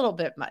 it's a little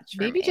bit much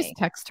for Maybe me. just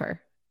text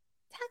her.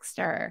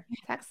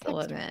 Text the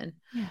woman.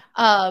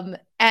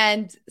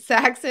 And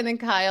Saxon and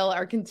Kyle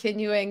are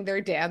continuing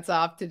their dance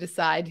off to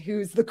decide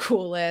who's the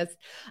coolest.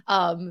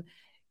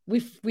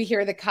 We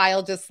hear that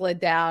Kyle just slid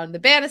down the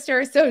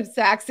banister, so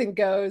Saxon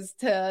goes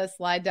to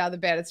slide down the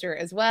banister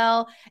as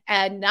well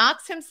and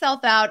knocks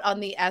himself out on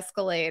the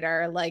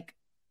escalator, like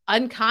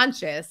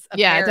unconscious.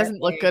 Yeah, it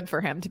doesn't look good for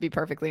him, to be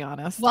perfectly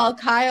honest. While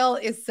Kyle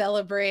is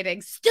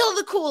celebrating, still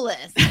the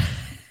coolest.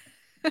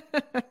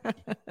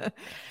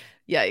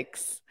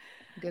 Yikes.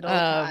 Good old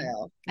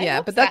Kyle.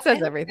 Yeah, but that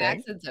says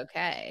everything. Saxon's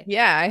okay.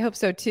 Yeah, I hope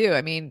so too.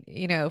 I mean,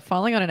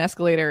 falling on an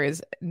escalator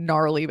is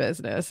gnarly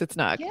business. It's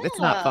not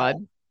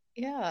fun.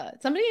 Yeah,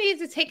 somebody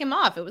needs to take him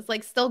off. It was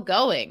like still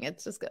going.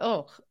 It's just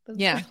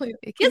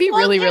it can be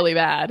really, really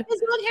bad.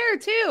 His long hair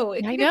too.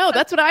 I know.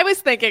 That's what I was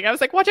thinking. I was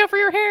like, watch out for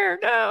your hair.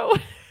 No.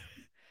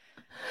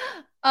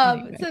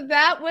 Anyway. So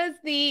that was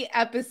the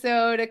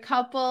episode. A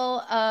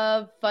couple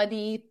of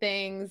funny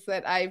things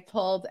that I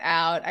pulled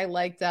out. I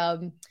liked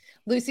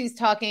Lucy's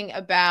talking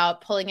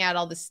about pulling out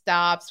all the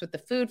stops with the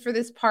food for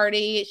this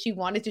party. She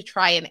wanted to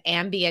try an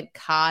ambient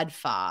cod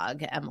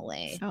fog,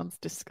 Emily. Sounds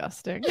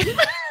disgusting.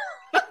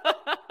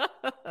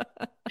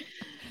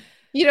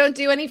 You don't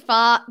do any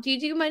fog? Do you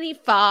do many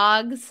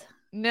fogs?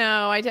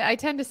 No, I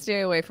tend to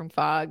stay away from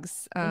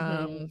fogs.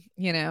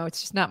 It's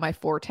just not my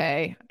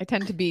forte. I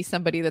tend to be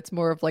somebody that's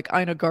more of like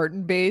Ina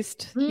Garten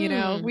based. We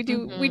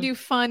do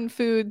fun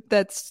food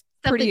that's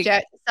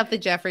stuff that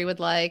Jeffrey would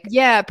like.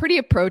 Yeah, pretty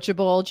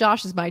approachable.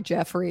 Josh is my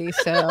Jeffrey,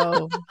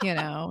 so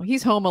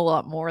he's home a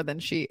lot more than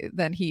he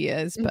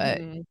is,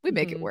 but we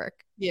make it work.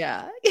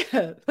 Yeah.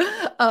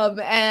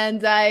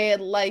 And I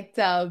liked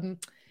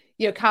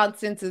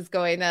Constance is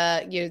going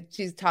to,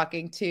 she's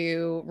talking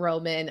to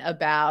Roman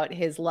about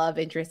his love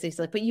interest. He's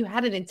like, but you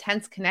had an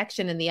intense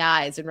connection in the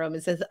eyes. And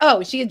Roman says,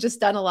 oh, she had just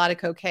done a lot of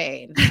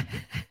cocaine.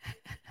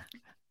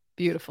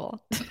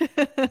 Beautiful.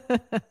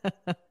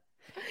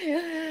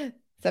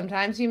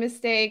 Sometimes you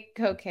mistake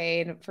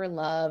cocaine for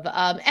love.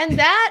 And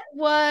that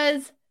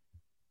was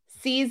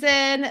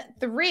season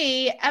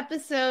 3,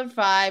 episode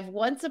 5,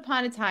 Once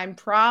Upon a Time,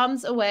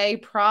 Proms Away,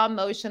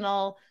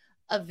 Prom-otional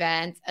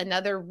event.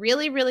 Another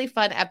really, really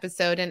fun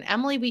episode. And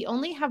Emily, we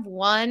only have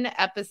one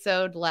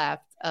episode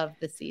left of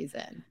the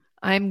season.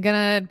 I'm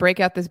gonna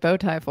break out this bow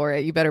tie for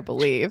it. You better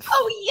believe.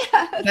 Oh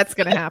yes, that's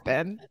gonna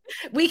happen.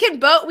 We can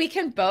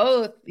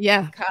both.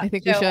 Yeah, I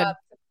think we should.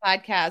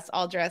 Podcast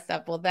all dressed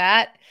up. Well,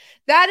 that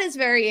is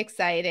very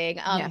exciting.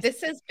 Yes.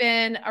 This has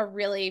been a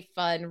really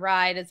fun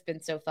ride. It's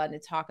been so fun to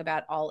talk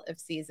about all of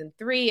season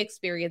 3,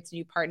 experience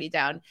new Party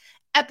Down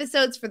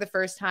episodes for the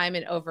first time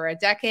in over a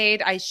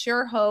decade. I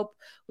sure hope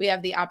we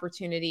have the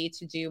opportunity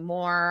to do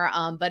more.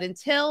 But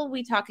until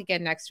we talk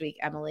again next week,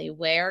 Emily,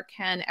 where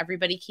can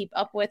everybody keep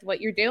up with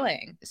what you're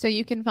doing? So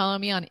you can follow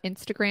me on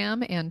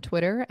Instagram and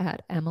Twitter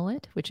at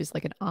Emelet, which is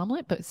like an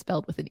omelet, but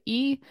spelled with an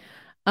E.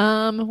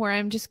 Where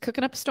I'm just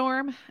cooking up a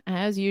storm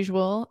as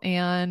usual,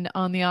 and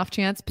on the off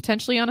chance,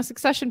 potentially on a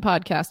Succession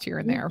podcast here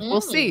and there.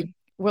 We'll see.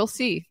 We'll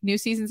see. New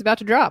season's about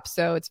to drop,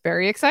 so it's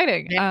very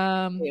exciting.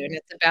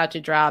 It's about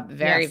to drop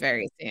very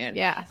soon.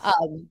 Yeah.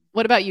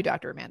 What about you,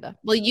 Dr. Amanda?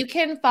 Well, you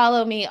can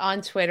follow me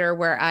on Twitter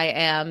where I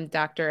am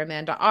Dr.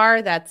 Amanda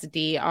R. That's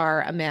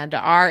Dr. Amanda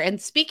R. And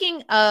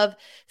speaking of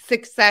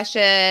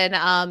Succession,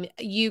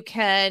 you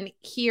can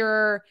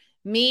hear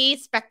me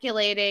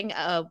speculating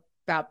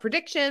about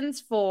predictions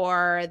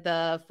for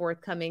the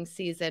forthcoming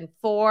season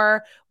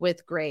 4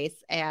 with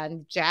Grace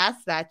and Jess.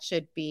 That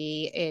should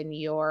be in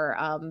your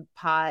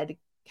pod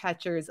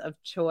catchers of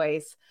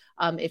choice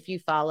if you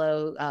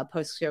follow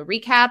post-show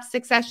recaps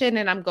Succession.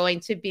 And I'm going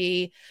to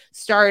be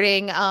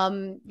starting,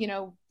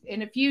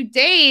 in a few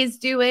days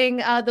doing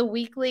the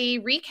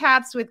weekly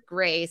recaps with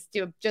Grace,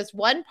 do just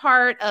one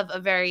part of a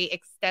very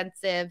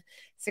extensive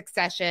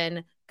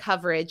Succession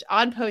coverage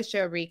on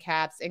post-show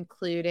recaps,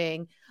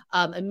 including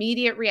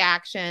immediate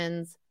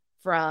reactions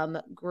from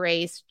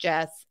Grace,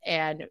 Jess,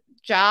 and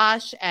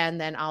Josh.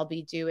 And then I'll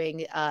be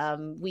doing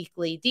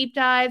weekly deep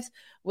dives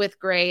with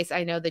Grace.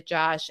 I know that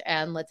Josh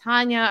and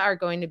LaTanya are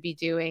going to be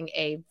doing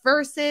a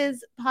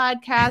Versus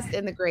podcast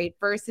in the Great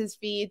Versus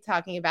feed,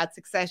 talking about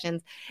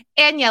Successions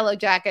and Yellow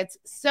Jackets.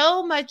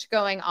 So much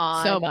going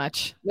on. So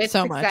much. With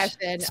so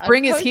Succession. Much.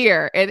 Spring is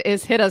here. It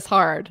has hit us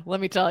hard. Let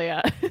me tell you.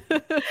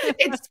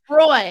 It's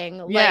sprowing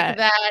like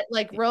that,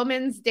 like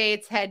Roman's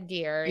dates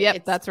headgear.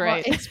 Yep, that's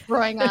right. It's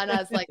sprowing on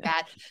us like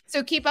that.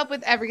 So keep up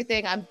with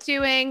everything I'm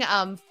doing.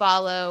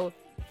 Follow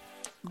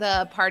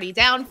the Party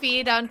Down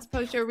feed on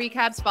post-show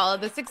recaps. Follow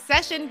the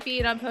Succession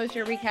feed on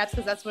post-show recaps,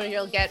 because that's where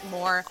you'll get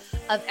more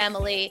of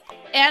Emily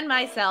and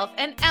myself.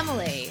 And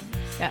Emily,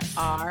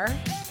 are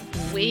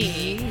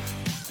we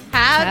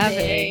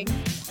having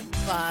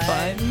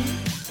fun?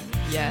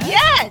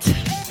 Yet.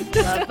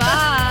 Bye-bye.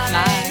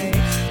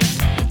 Bye.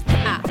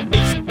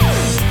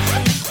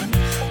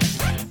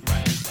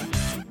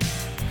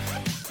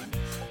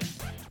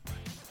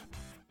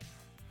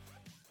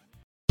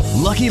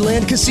 Lucky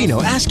Land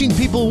Casino, asking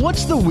people,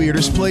 what's the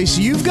weirdest place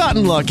you've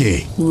gotten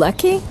lucky?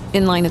 Lucky?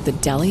 In line at the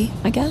deli,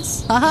 I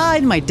guess? Aha,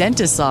 in my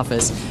dentist's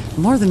office.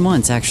 More than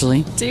once,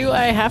 actually. Do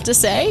I have to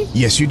say?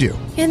 Yes, you do.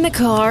 In the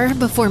car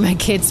before my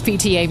kids'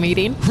 PTA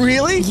meeting.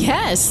 Really?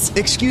 Yes.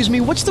 Excuse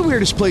me, what's the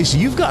weirdest place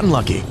you've gotten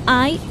lucky?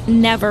 I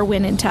never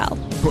win and tell.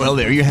 Well,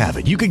 there you have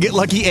it. You can get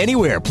lucky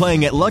anywhere,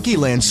 playing at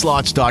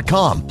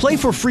LuckyLandSlots.com. Play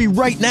for free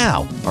right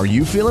now. Are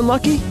you feeling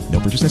lucky? No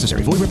purchase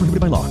necessary. Void where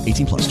prohibited by law.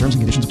 18+. Terms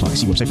and conditions apply.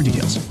 See website for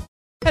details.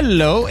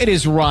 Hello, it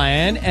is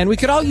Ryan, and we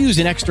could all use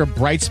an extra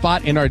bright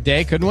spot in our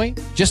day, couldn't we?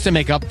 Just to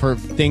make up for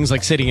things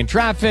like sitting in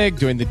traffic,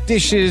 doing the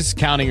dishes,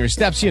 counting your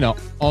steps,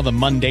 all the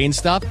mundane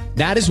stuff.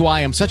 That is why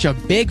I'm such a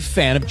big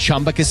fan of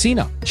Chumba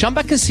Casino.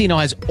 Chumba Casino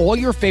has all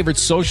your favorite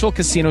social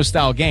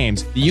casino-style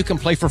games that you can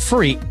play for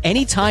free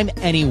anytime,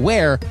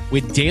 anywhere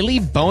with daily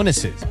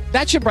bonuses.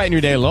 That should brighten your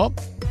day a little.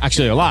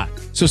 Actually, a lot.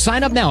 So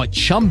sign up now at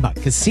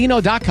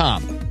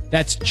ChumbaCasino.com.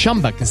 That's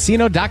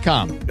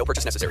ChumbaCasino.com. No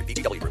purchase necessary.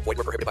 VGW Group. Void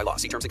where prohibited by law.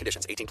 See terms and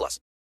conditions. 18+.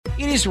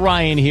 It is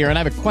Ryan here, and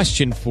I have a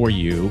question for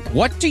you.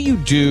 What do you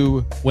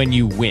do when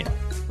you win?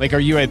 Like, are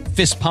you a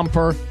fist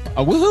pumper,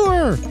 a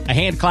woohooer, a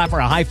hand clapper,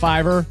 a high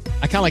fiver?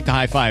 I kind of like the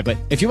high five, but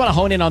if you want to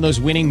hone in on those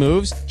winning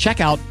moves,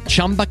 check out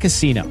Chumba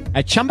Casino.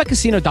 At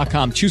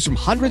ChumbaCasino.com, choose from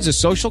hundreds of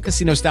social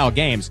casino-style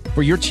games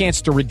for your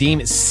chance to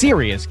redeem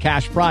serious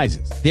cash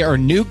prizes. There are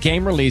new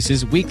game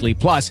releases weekly,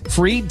 plus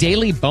free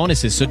daily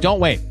bonuses. So don't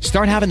wait.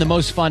 Start having the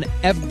most fun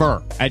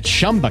ever at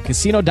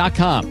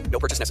ChumbaCasino.com. No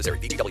purchase necessary.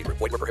 VGW Group.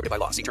 Void where prohibited by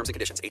law. See terms and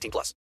conditions. 18+.